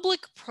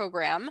public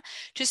program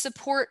to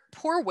support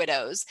poor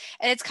widows.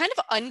 And it's kind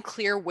of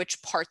unclear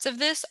which parts of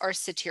this are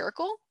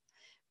satirical,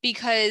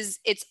 because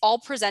it's all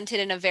presented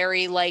in a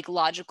very like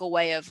logical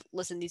way of,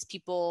 listen, these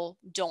people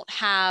don't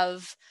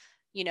have,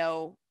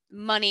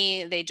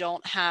 money, they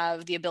don't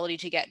have the ability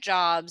to get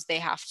jobs, they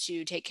have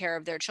to take care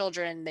of their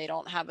children, they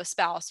don't have a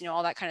spouse,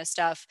 all that kind of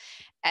stuff,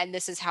 and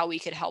this is how we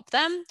could help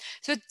them.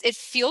 So it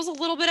feels a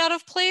little bit out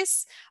of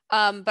place,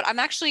 but I'm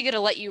actually going to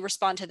let you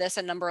respond to this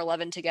and number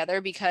 11 together,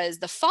 because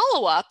the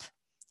follow-up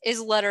is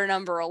letter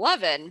number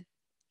 11,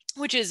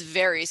 which is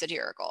very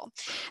satirical.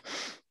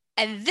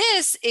 And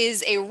this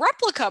is a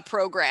replica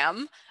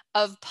program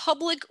of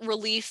public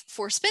relief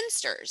for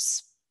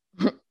spinsters.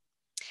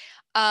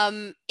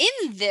 In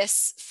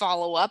this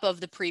follow-up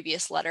of the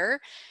previous letter,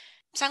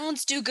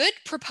 Silence Dogood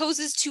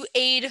proposes to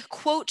aid,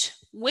 quote,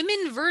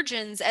 women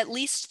virgins at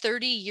least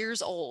 30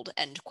 years old,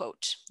 end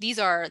quote. These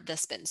are the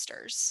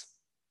spinsters.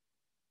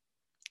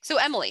 So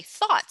Emily,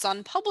 thoughts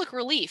on public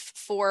relief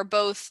for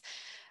both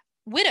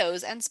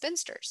widows and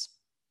spinsters?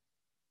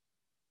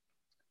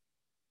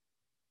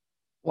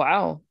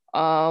 Wow.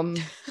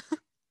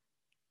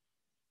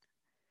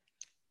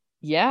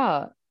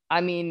 Yeah,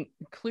 I mean,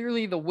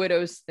 clearly the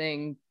widows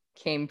thing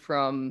came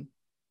from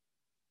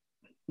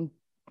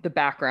the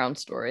background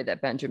story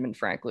that Benjamin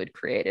Franklin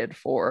created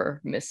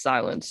for Miss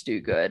Silence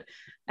Dogood.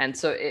 And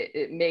so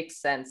it makes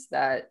sense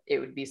that it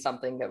would be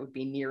something that would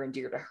be near and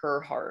dear to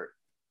her heart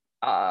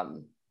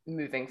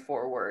moving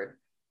forward.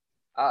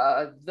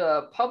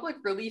 The public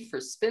relief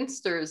for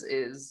spinsters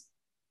is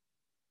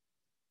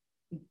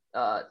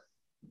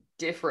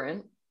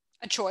different.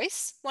 A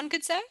choice, one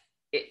could say.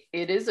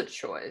 It is a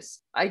choice.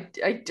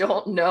 I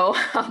don't know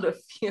how to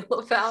feel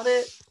about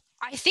it.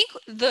 I think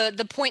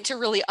the point to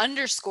really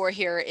underscore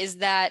here is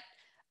that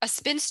a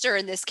spinster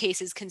in this case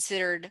is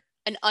considered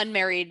an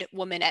unmarried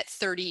woman at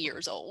 30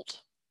 years old.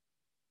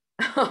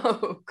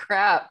 Oh,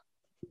 crap.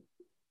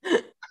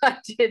 I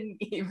didn't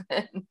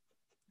even.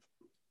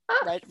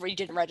 Right, you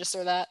didn't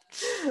register that?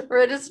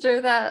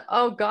 Register that.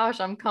 Oh, gosh,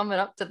 I'm coming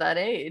up to that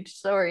age.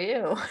 So are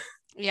you.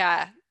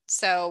 Yeah,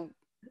 so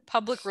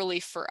public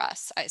relief for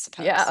us, I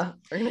suppose. Yeah,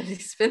 we're going to be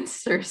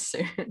spinsters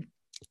soon.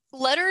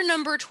 Letter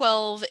number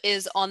 12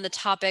 is on the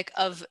topic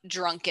of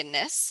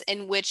drunkenness,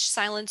 in which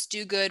Silence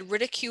Dogood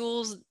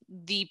ridicules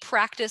the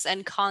practice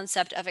and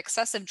concept of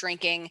excessive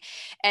drinking,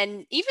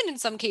 and even in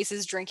some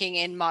cases, drinking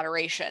in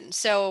moderation.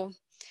 So,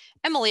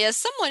 Emily, as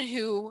someone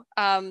who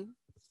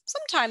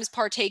sometimes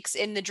partakes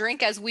in the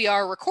drink as we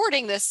are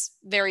recording this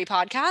very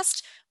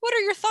podcast, what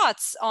are your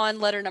thoughts on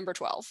letter number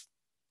 12?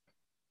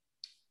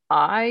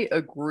 I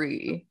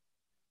agree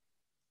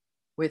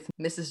with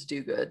Mrs.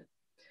 Dogood.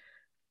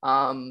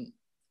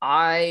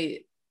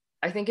 I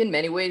think in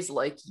many ways,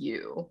 like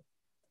you,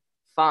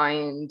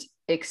 find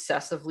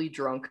excessively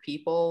drunk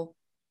people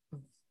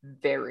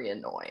very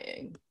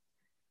annoying.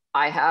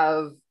 I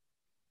have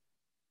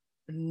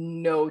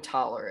no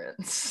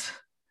tolerance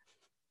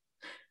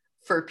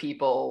for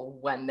people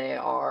when they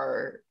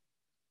are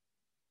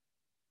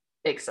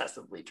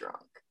excessively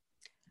drunk.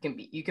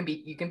 You can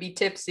be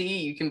tipsy,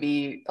 you can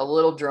be a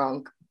little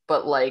drunk,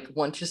 but like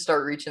once you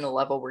start reaching a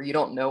level where you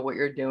don't know what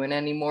you're doing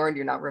anymore and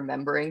you're not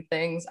remembering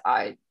things,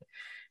 I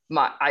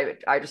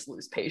just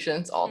lose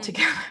patience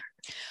altogether.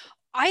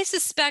 I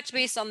suspect,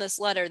 based on this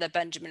letter, that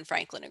Benjamin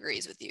Franklin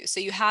agrees with you. So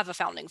you have a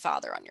founding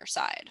father on your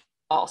side.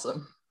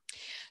 Awesome.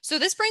 So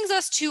this brings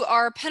us to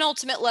our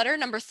penultimate letter,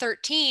 number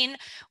 13,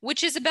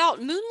 which is about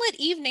moonlit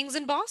evenings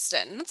in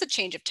Boston. That's a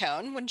change of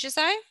tone, wouldn't you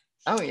say?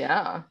 Oh,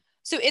 yeah.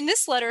 So in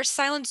this letter,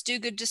 Silence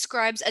Dogood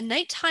describes a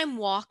nighttime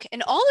walk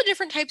and all the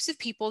different types of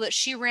people that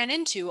she ran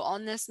into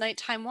on this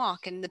nighttime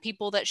walk, and the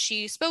people that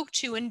she spoke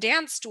to and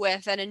danced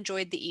with and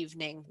enjoyed the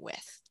evening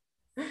with.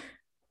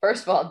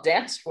 First of all,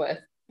 danced with.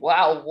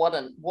 Wow, what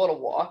a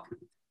walk.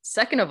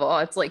 Second of all,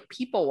 it's like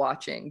people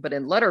watching, but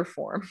in letter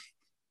form.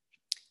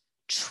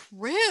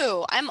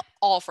 True. I'm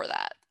all for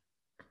that.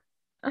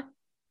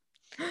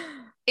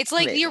 It's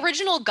like the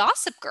original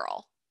Gossip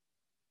Girl.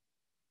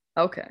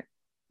 Okay.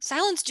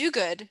 Silence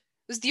Dogood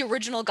was the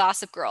original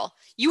Gossip Girl.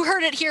 You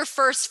heard it here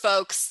first,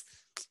 folks.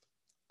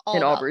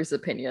 In Aubrey's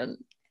opinion.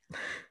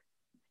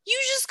 You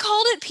just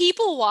called it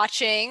people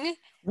watching.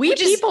 We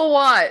people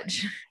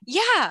watch.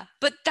 Yeah,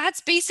 but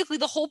that's basically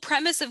the whole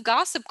premise of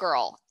Gossip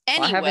Girl.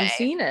 Anyway. Well, I haven't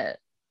seen it.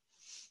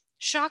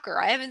 Shocker.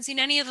 I haven't seen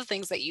any of the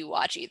things that you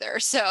watch either.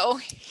 So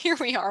here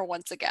we are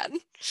once again.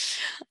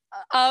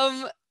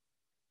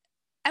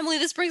 Emily,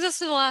 this brings us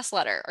to the last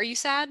letter. Are you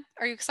sad?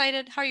 Are you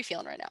excited? How are you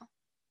feeling right now?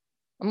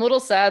 I'm a little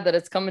sad that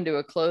it's coming to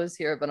a close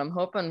here, but I'm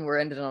hoping we're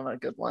ending on a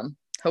good one.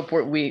 Hope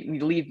we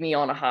leave me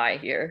on a high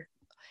here.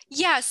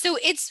 Yeah, so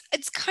it's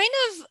kind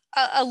of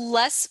a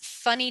less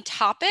funny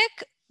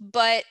topic,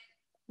 but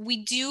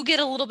we do get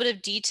a little bit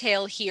of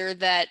detail here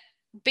that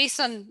based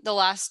on the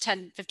last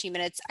 10, 15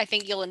 minutes, I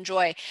think you'll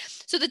enjoy.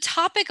 So the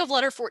topic of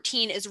letter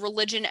 14 is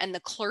religion and the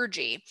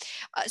clergy.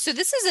 So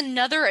this is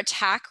another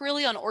attack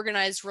really on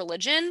organized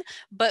religion,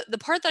 but the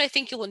part that I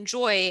think you'll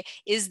enjoy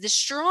is the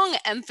strong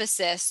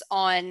emphasis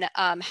on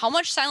how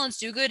much Silence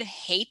Dogood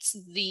hates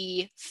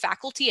the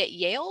faculty at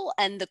Yale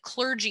and the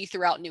clergy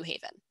throughout New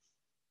Haven.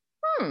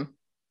 Hmm.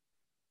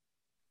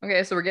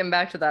 Okay, so we're getting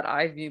back to that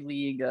Ivy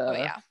League Oh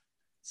yeah.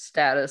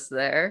 status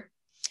there.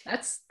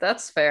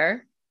 That's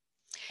fair.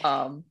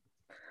 Sorry,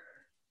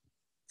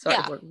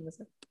 Yeah. what were you gonna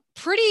say?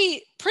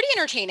 Pretty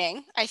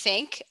entertaining, I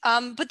think.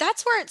 But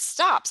that's where it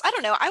stops. I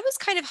don't know. I was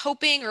kind of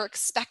hoping or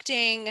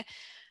expecting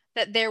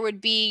that there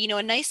would be, you know,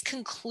 a nice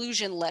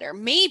conclusion letter.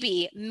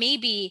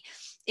 Maybe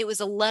it was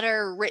a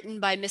letter written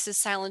by Mrs.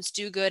 Silence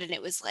Dogood, and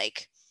it was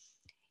like,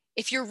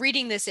 if you're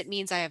reading this, it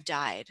means I have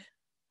died.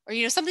 Or,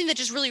 you know, something that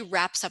just really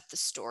wraps up the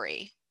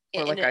story.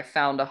 Or like I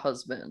found a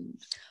husband.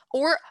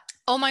 Or,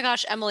 oh my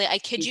gosh, Emily, I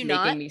kid you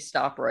not. Making me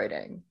stop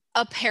writing.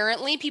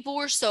 Apparently people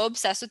were so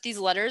obsessed with these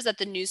letters that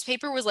the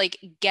newspaper was like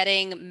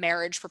getting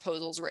marriage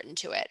proposals written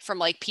to it from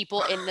like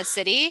people in the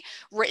city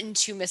written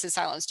to Mrs.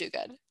 Silence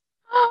Dogood.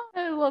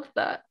 I love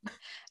that.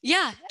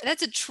 Yeah,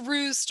 that's a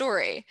true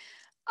story.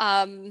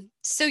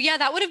 So yeah,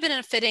 that would have been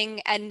a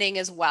fitting ending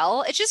as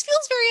well. It just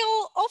feels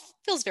all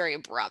feels very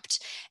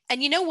abrupt.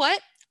 And you know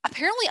what?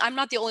 Apparently I'm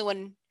not the only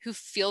one who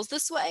feels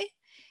this way.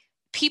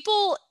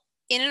 People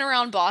in and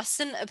around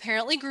Boston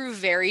apparently grew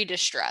very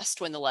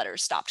distressed when the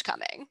letters stopped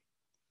coming.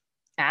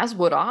 As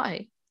would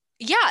I.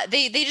 Yeah,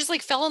 they just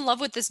like fell in love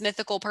with this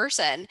mythical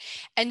person.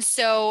 And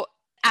so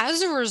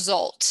as a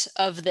result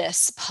of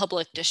this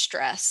public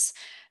distress,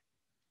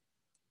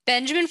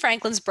 Benjamin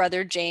Franklin's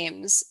brother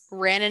James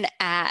ran an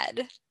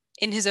ad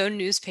in his own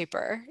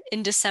newspaper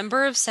in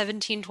December of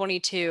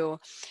 1722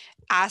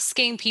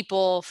 asking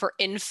people for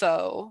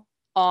info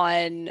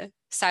on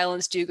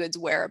Silence Dogood's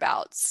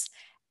whereabouts.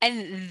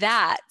 And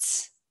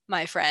that,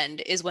 my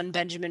friend, is when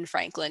Benjamin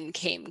Franklin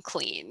came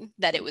clean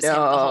that it was him the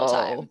whole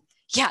time.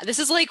 Yeah, this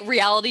is like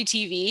reality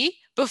TV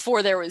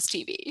before there was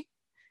TV.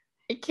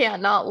 I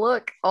can't not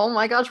look. Oh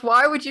my gosh,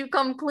 why would you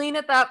come clean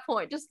at that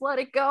point? Just let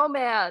it go,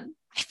 man.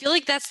 I feel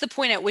like that's the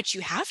point at which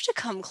you have to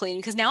come clean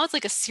because now it's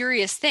like a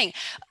serious thing.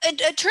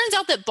 It turns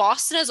out that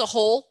Boston as a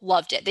whole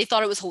loved it. They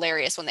thought it was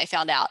hilarious when they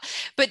found out.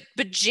 But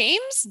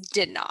James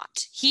did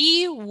not.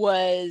 He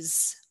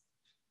was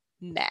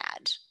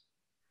mad.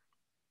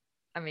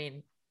 I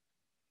mean,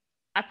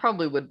 I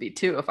probably would be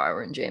too if I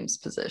were in James'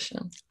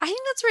 position. I think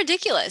that's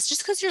ridiculous.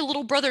 Just because your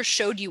little brother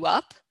showed you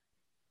up.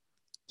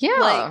 Yeah.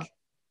 Like,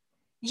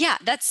 yeah,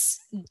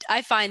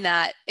 I find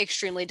that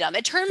extremely dumb.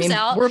 It turns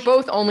out we're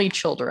both only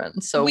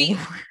children, so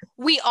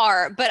we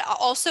are, but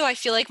also I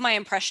feel like my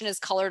impression is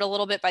colored a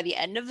little bit by the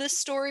end of this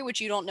story,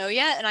 which you don't know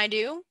yet, and I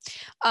do.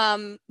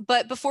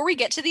 But before we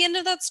get to the end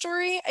of that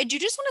story, I do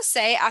just want to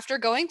say, after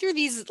going through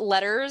these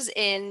letters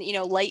in, you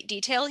know, light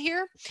detail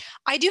here,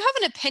 I do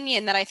have an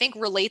opinion that I think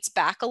relates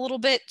back a little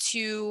bit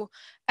to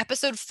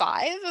episode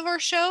 5 of our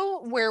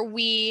show, where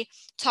we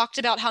talked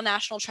about how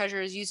National Treasure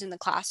is used in the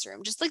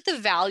classroom, just like the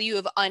value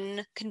of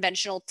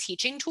unconventional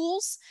teaching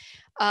tools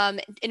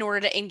in order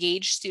to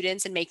engage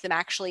students and make them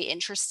actually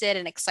interested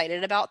and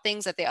excited about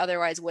things that they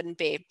otherwise wouldn't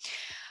be.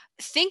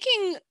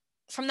 Thinking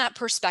from that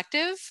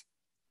perspective,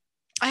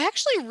 I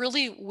actually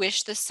really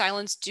wish the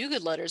Silence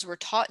Dogood letters were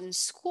taught in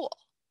school,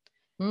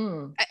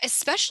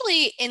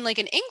 especially in like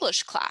an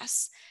English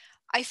class.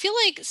 I feel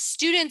like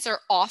students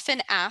are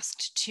often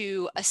asked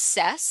to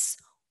assess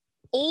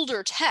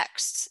older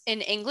texts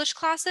in English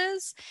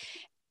classes.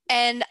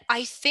 And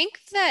I think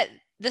that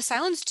the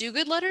Silence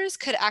Dogood letters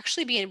could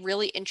actually be a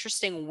really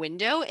interesting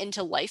window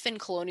into life in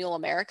colonial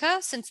America,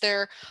 since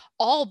they're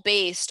all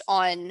based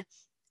on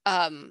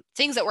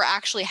things that were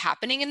actually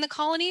happening in the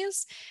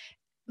colonies.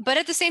 But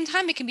at the same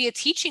time, it can be a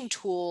teaching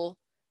tool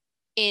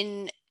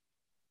in,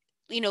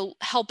 you know,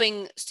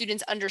 helping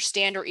students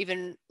understand or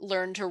even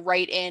learn to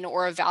write in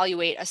or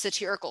evaluate a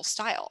satirical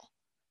style.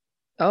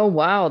 Oh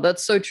wow,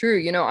 that's so true.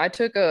 You know, I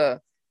took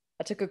a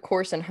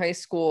course in high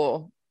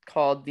school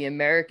called The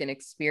American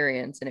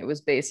Experience, and it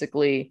was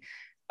basically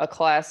a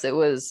class. It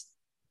was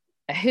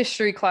a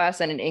history class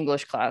and an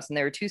English class, and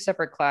there were two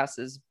separate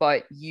classes,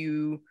 but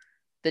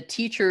the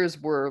teachers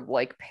were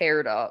like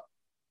paired up,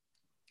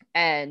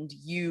 and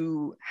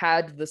you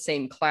had the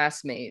same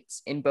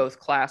classmates in both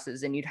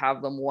classes, and you'd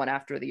have them one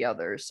after the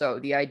other. So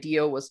the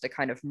idea was to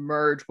kind of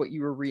merge what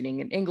you were reading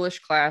in English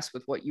class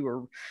with what you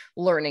were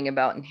learning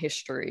about in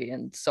history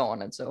and so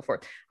on and so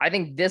forth. I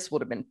think this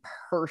would have been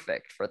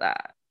perfect for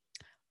that.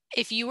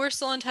 If you were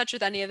still in touch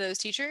with any of those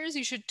teachers,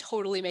 you should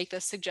totally make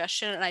this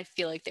suggestion, and I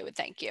feel like they would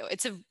thank you.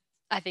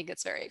 I think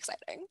it's very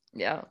exciting.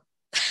 Yeah.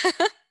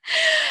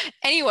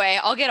 Anyway,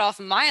 I'll get off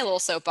my little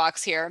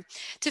soapbox here.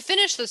 To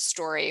finish this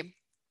story,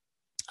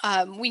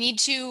 we need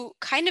to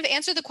kind of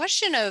answer the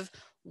question of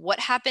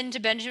what happened to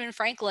Benjamin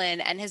Franklin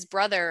and his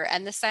brother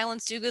and the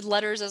Silence Dogood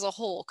letters as a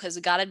whole, because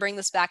we got to bring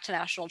this back to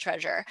National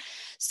Treasure.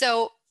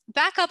 So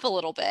back up a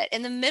little bit.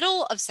 In the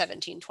middle of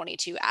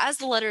 1722, as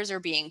the letters are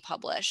being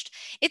published,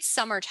 it's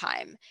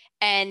summertime,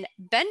 and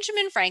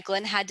Benjamin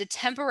Franklin had to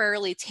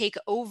temporarily take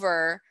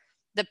over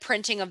the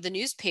printing of the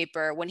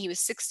newspaper when he was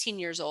 16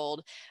 years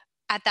old,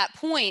 at that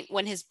point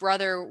when his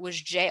brother was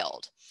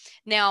jailed.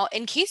 Now,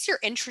 in case you're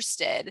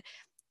interested,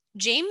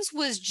 James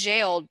was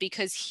jailed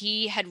because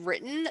he had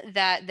written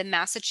that the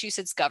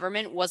Massachusetts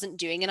government wasn't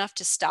doing enough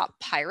to stop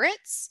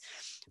pirates,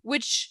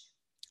 which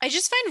I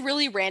just find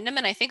really random.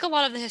 And I think a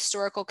lot of the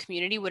historical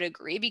community would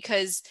agree,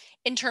 because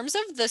in terms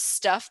of the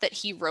stuff that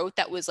he wrote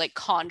that was like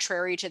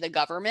contrary to the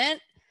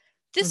government,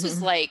 this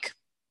was like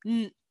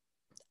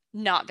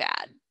not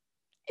bad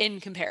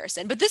in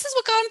comparison. But this is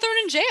what got him thrown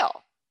in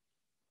jail.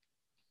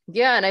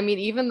 Yeah, and I mean,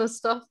 even the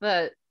stuff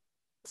that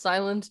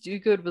Silence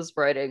Dogood was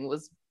writing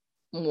was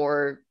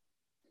more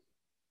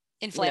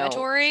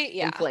inflammatory.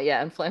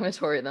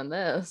 Inflammatory than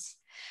this.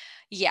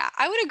 Yeah,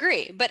 I would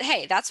agree. But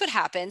hey, that's what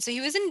happened. So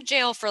he was in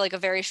jail for like a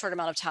very short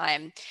amount of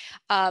time.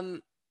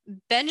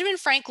 Benjamin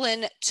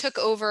Franklin took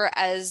over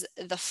as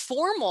the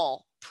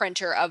formal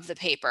printer of the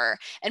paper.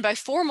 And by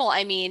formal,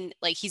 I mean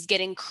like he's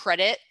getting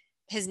credit.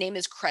 His name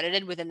is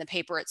credited within the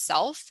paper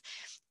itself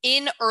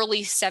in early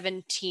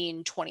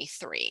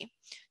 1723.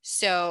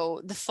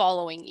 So the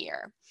following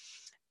year.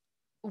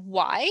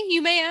 Why,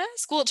 you may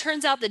ask? Well, it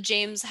turns out that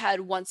James had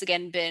once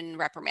again been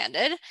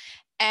reprimanded.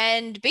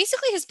 And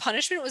basically, his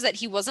punishment was that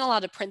he wasn't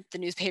allowed to print the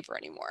newspaper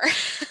anymore.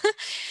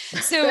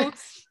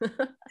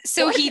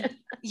 so he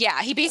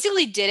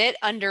basically did it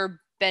under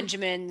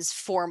Benjamin's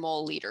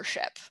formal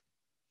leadership.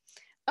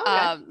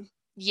 Okay.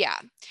 Yeah.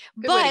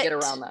 Good way to get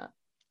around that.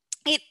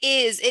 It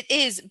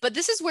is. But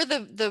this is where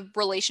the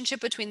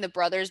relationship between the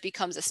brothers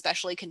becomes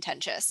especially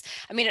contentious.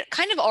 I mean, it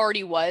kind of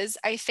already was,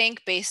 I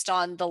think, based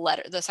on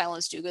the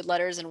Silence Dogood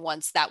letters, and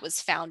once that was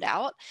found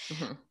out.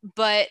 Mm-hmm.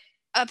 But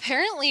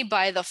apparently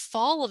by the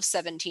fall of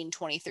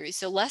 1723,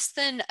 so less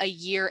than a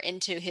year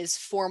into his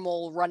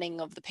formal running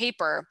of the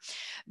paper,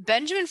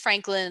 Benjamin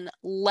Franklin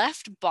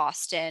left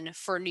Boston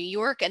for New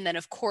York, and then,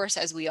 of course,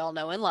 as we all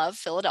know and love,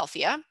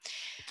 Philadelphia,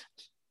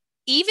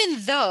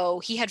 even though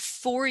he had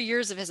 4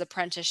 years of his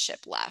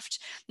apprenticeship left.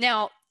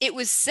 Now, it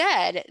was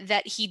said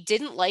that he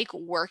didn't like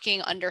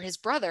working under his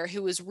brother,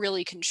 who was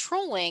really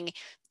controlling,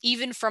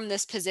 even from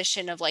this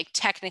position of like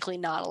technically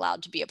not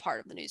allowed to be a part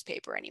of the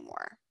newspaper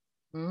anymore.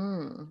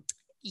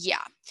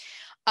 Yeah.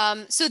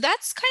 So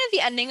that's kind of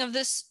the ending of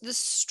this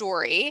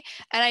story.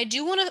 And I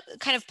do want to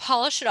kind of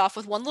polish it off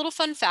with one little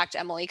fun fact,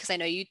 Emily, because I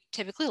know you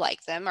typically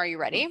like them. Are you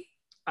ready?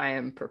 I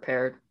am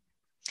prepared.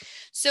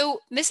 So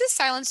Mrs.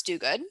 Silence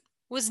Dogood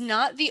was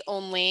not the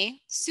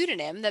only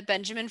pseudonym that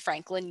Benjamin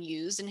Franklin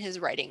used in his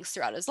writings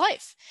throughout his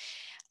life.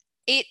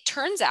 It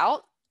turns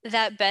out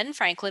that Ben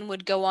Franklin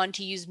would go on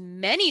to use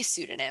many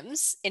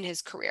pseudonyms in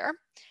his career,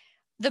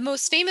 the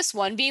most famous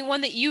one being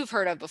one that you've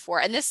heard of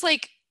before. And this,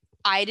 like,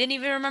 I didn't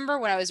even remember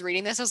when I was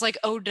reading this. I was like,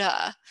 oh,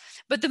 duh.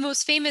 But the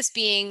most famous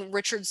being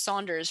Richard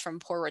Saunders from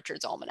Poor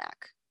Richard's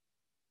Almanac.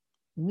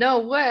 No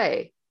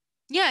way.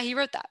 Yeah, he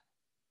wrote that.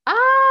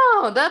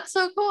 Oh, that's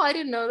so cool. I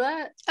didn't know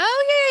that.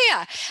 Oh,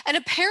 yeah. And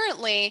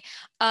apparently,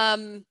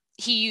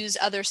 he used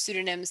other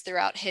pseudonyms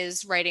throughout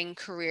his writing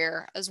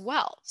career as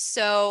well.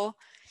 So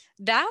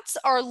that's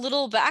our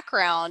little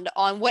background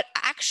on what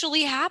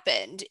actually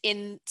happened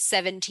in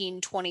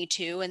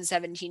 1722 and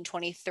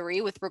 1723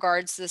 with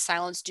regards to the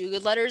Silence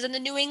Dogood letters and the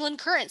New England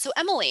Current. So,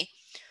 Emily,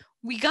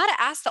 we got to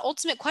ask the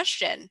ultimate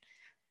question.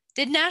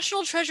 Did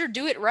National Treasure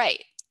do it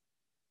right?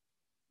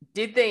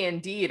 Did they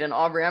indeed? And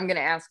Aubrey, I'm going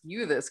to ask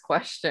you this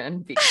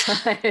question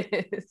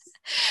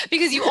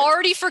because you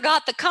already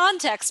forgot the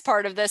context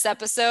part of this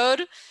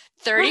episode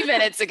 30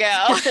 minutes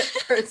ago.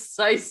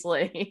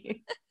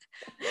 Precisely.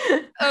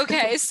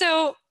 Okay,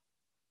 so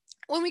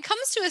when it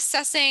comes to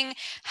assessing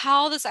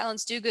how the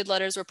Silence Dogood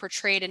letters were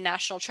portrayed in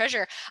National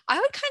Treasure, I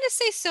would kind of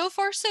say so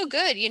far so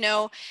good. You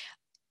know,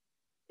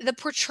 the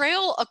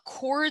portrayal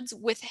accords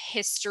with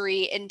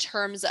history in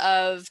terms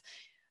of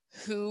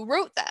who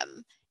wrote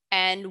them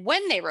and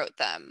when they wrote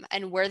them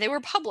and where they were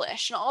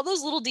published and all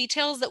those little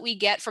details that we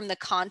get from the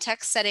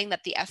context setting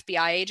that the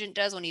FBI agent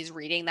does when he's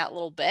reading that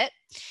little bit.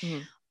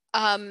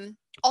 Mm-hmm.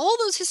 All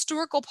those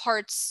historical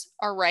parts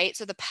are right.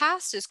 So the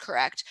past is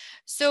correct.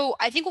 So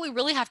I think what we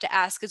really have to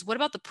ask is, what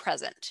about the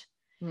present?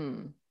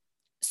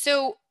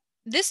 So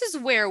this is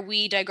where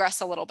we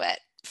digress a little bit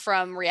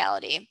from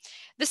reality.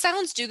 The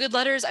Silence Dogood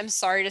letters, I'm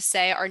sorry to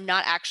say, are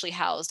not actually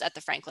housed at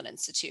the Franklin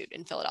Institute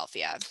in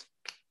Philadelphia.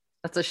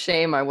 That's a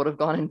shame. I would have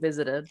gone and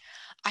visited.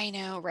 I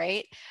know,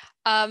 right?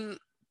 But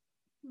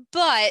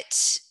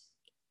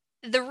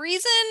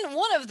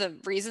one of the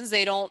reasons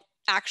they don't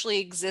actually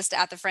exist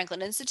at the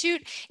Franklin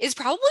Institute is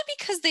probably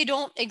because they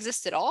don't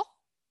exist at all.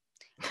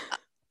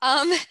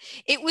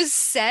 It was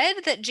said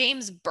that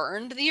James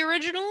burned the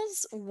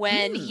originals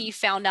when he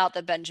found out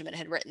that Benjamin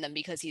had written them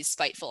because he's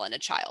spiteful and a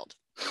child.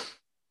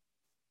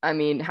 I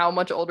mean, how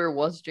much older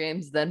was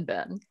James than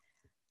Ben?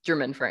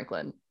 Jermaine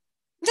Franklin.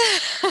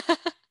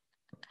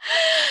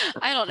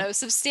 I don't know,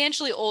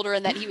 substantially older,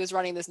 and that he was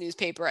running this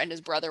newspaper and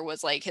his brother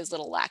was like his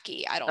little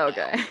lackey. I don't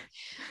Okay. know.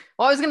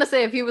 Well, I was gonna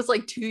say if he was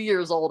like 2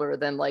 years older,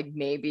 then like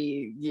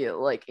maybe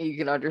you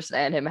can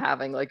understand him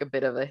having like a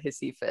bit of a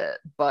hissy fit.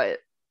 But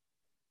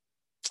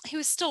He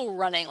was still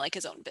running like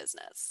his own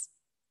business.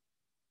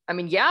 I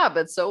mean, yeah,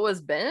 but so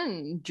was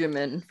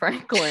Benjamin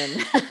Franklin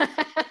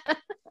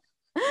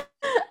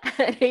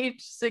at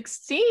age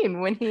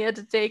 16 when he had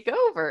to take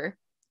over.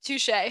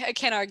 Touche. I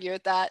can't argue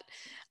with that.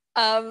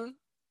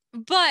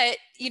 But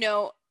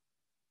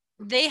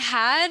they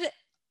had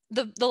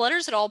the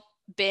letters had all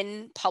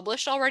been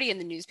published already in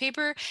the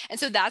newspaper, and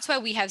so that's why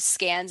we have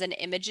scans and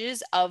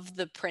images of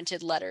the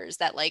printed letters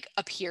that like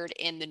appeared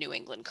in the New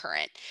England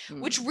Current,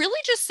 which really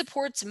just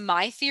supports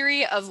my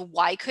theory of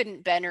why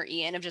couldn't Ben or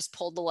Ian have just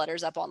pulled the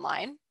letters up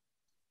online.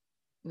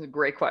 It's a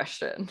great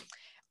question.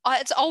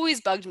 It's always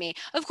bugged me.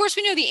 Of course,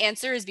 we know the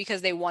answer is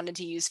because they wanted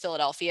to use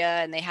Philadelphia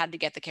and they had to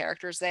get the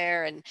characters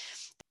there. And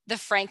the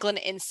Franklin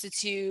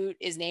Institute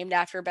is named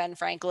after Ben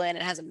Franklin.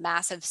 It has a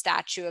massive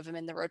statue of him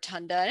in the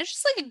rotunda. And it's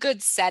just like a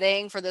good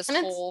setting for this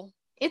whole.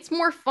 It's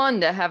more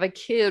fun to have a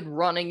kid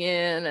running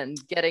in and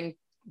getting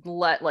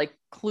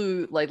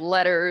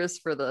letters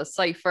for the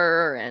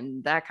cipher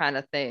and that kind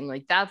of thing.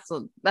 Like that's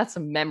a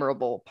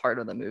memorable part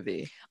of the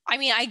movie. I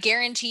mean, I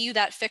guarantee you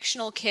that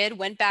fictional kid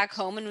went back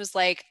home and was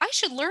like, I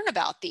should learn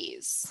about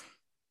these.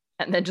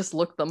 And then just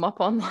look them up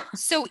online.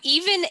 So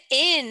even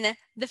in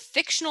the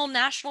fictional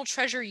National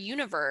Treasure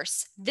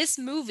universe, this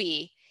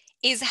movie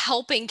is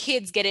helping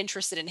kids get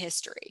interested in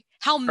history.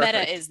 How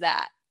meta is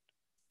that?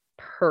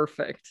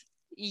 Perfect.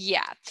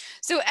 Yeah.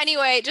 So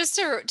anyway, just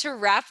to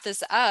wrap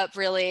this up,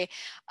 really,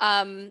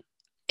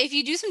 if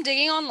you do some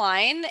digging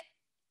online,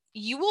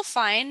 you will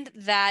find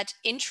that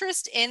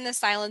interest in the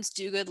Silence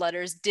Dogood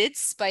letters did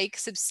spike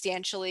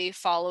substantially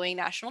following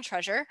National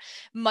Treasure,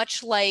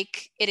 much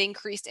like it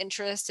increased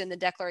interest in the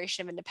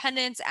Declaration of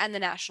Independence and the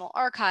National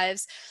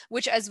Archives,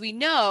 which, as we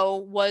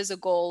know, was a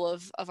goal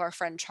of our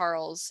friend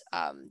Charles,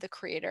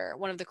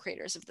 one of the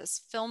creators of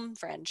this film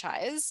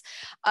franchise.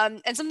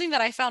 And something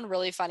that I found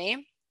really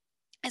funny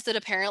is that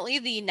apparently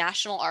the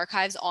National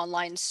Archives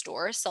online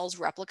store sells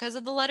replicas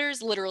of the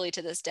letters literally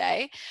to this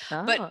day.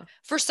 Oh. But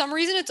for some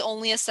reason, it's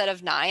only a set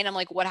of 9. I'm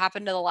like, what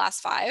happened to the last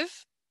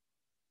 5?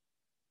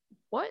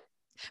 What?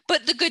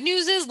 But the good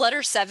news is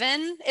letter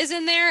 7 is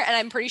in there, and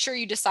I'm pretty sure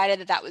you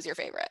decided that was your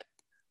favorite.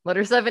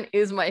 Letter 7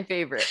 is my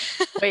favorite.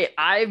 Wait,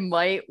 I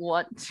might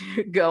want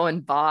to go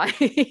and buy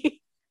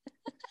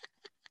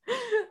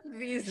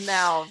these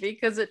now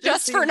because it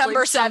just for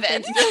number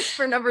 7. Just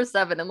for number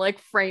 7 and like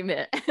frame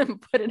it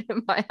and put it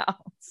in my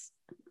house.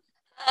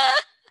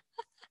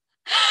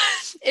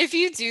 If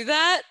you do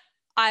that,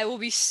 I will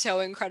be so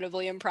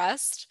incredibly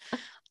impressed.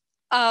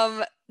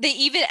 And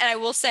I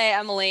will say,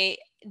 Emily,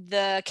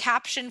 the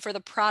caption for the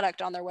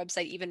product on their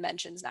website even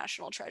mentions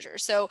National Treasure.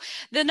 So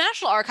the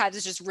National Archives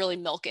is just really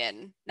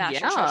milking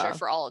National Treasure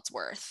for all it's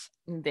worth.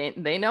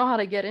 They know how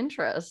to get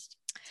interest.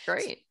 It's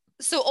great.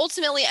 So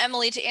ultimately,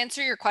 Emily, to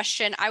answer your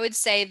question, I would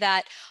say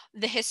that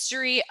the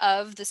history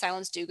of the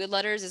Silence Dogood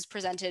letters is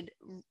presented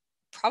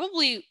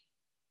probably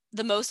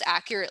the most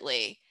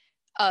accurately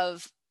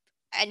of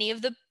any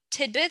of the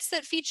tidbits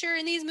that feature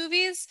in these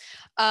movies.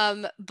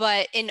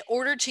 But in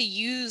order to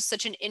use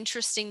such an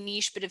interesting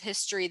niche bit of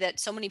history that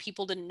so many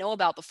people didn't know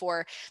about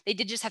before, they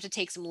did just have to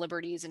take some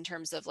liberties in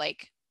terms of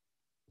like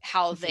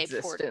how they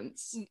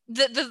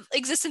the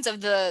existence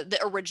of the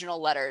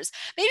original letters.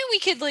 Maybe we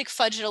could like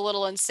fudge it a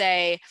little and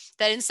say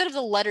that instead of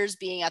the letters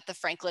being at the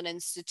Franklin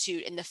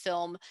Institute in the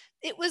film,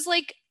 it was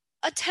like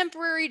a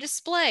temporary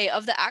display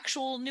of the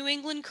actual New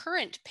England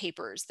Current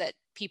papers that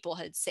people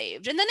had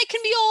saved, and then it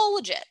can be all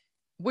legit.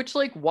 Which,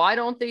 like, why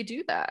don't they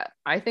do that?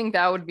 I think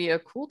that would be a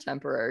cool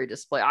temporary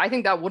display. I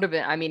think that would have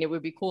been, I mean, it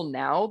would be cool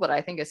now, but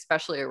I think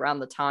especially around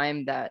the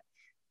time that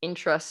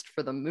interest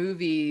for the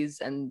movies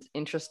and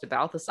interest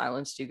about the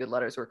Silence Dogood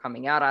letters were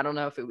coming out, I don't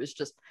know if it was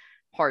just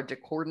hard to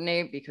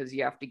coordinate because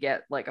you have to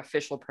get like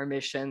official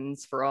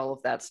permissions for all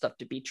of that stuff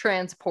to be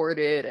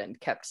transported and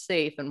kept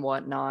safe and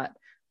whatnot.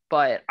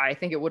 But I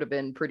think it would have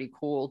been pretty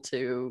cool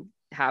to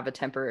have a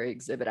temporary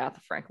exhibit at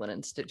the Franklin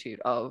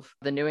Institute of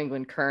the New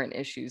England Current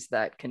issues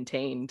that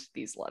contained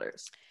these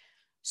letters.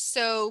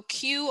 So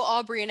cue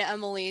Aubrey and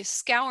Emily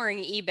scouring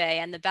eBay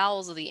and the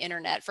bowels of the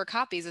internet for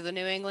copies of the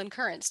New England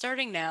Current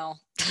starting now.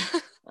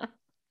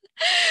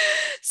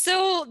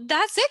 So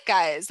that's it,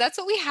 guys. That's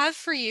what we have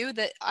for you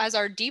that as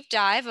our deep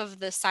dive of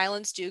the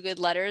Silence Dogood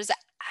letters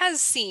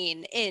as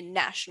seen in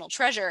National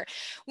Treasure.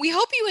 We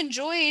hope you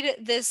enjoyed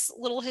this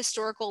little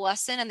historical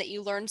lesson and that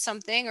you learned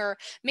something, or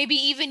maybe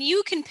even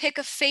you can pick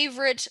a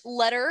favorite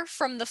letter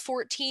from the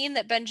 14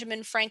 that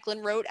Benjamin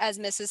Franklin wrote as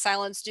Mrs.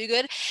 Silence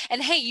Dogood.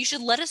 And hey, you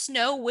should let us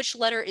know which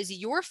letter is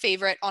your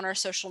favorite on our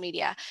social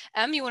media.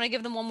 You want to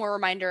give them one more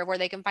reminder of where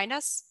they can find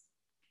us?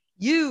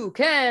 You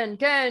can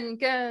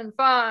find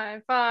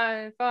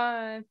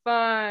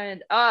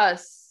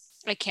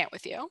us. I can't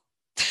with you.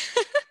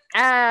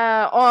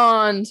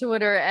 On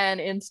Twitter and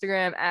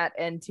Instagram at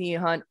NT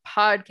Hunt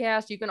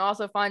Podcast. You can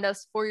also find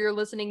us for your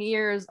listening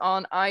ears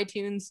on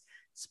iTunes,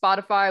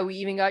 Spotify. We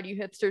even got you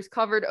hipsters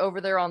covered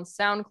over there on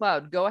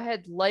SoundCloud. Go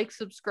ahead, like,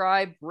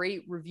 subscribe,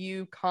 rate,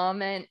 review,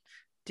 comment,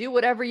 do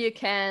whatever you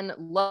can.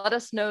 Let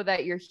us know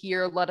that you're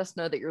here. Let us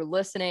know that you're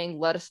listening.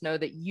 Let us know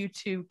that you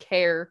too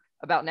care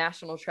about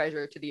National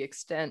Treasure to the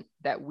extent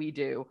that we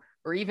do,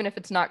 or even if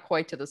it's not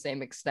quite to the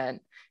same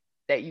extent,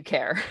 that you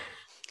care.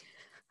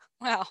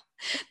 Wow,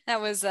 that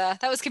was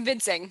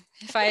convincing.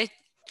 If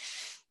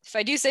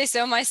I do say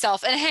so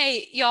myself. And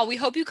hey, y'all, we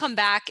hope you come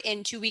back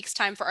in 2 weeks'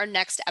 time for our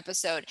next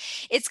episode.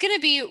 It's going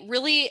to be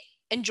really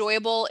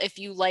enjoyable if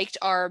you liked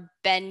our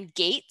Ben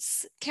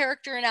Gates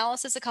character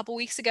analysis a couple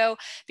weeks ago,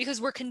 because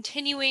we're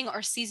continuing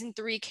our season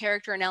 3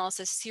 character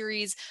analysis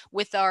series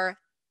with our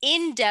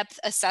in-depth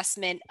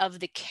assessment of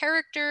the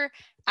character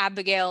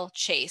Abigail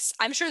Chase.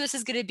 I'm sure this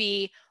is going to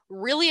be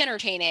really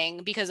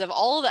entertaining because of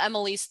all of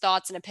Emily's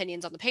thoughts and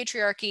opinions on the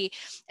patriarchy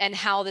and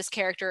how this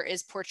character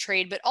is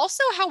portrayed, but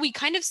also how we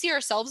kind of see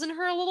ourselves in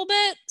her a little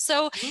bit.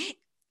 So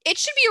it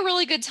should be a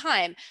really good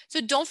time.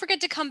 So don't forget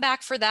to come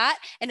back for that.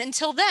 And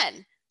until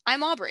then,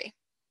 I'm Aubrey.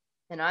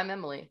 And I'm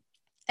Emily.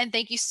 And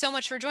thank you so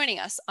much for joining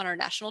us on our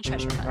National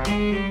Treasure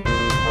Hunt.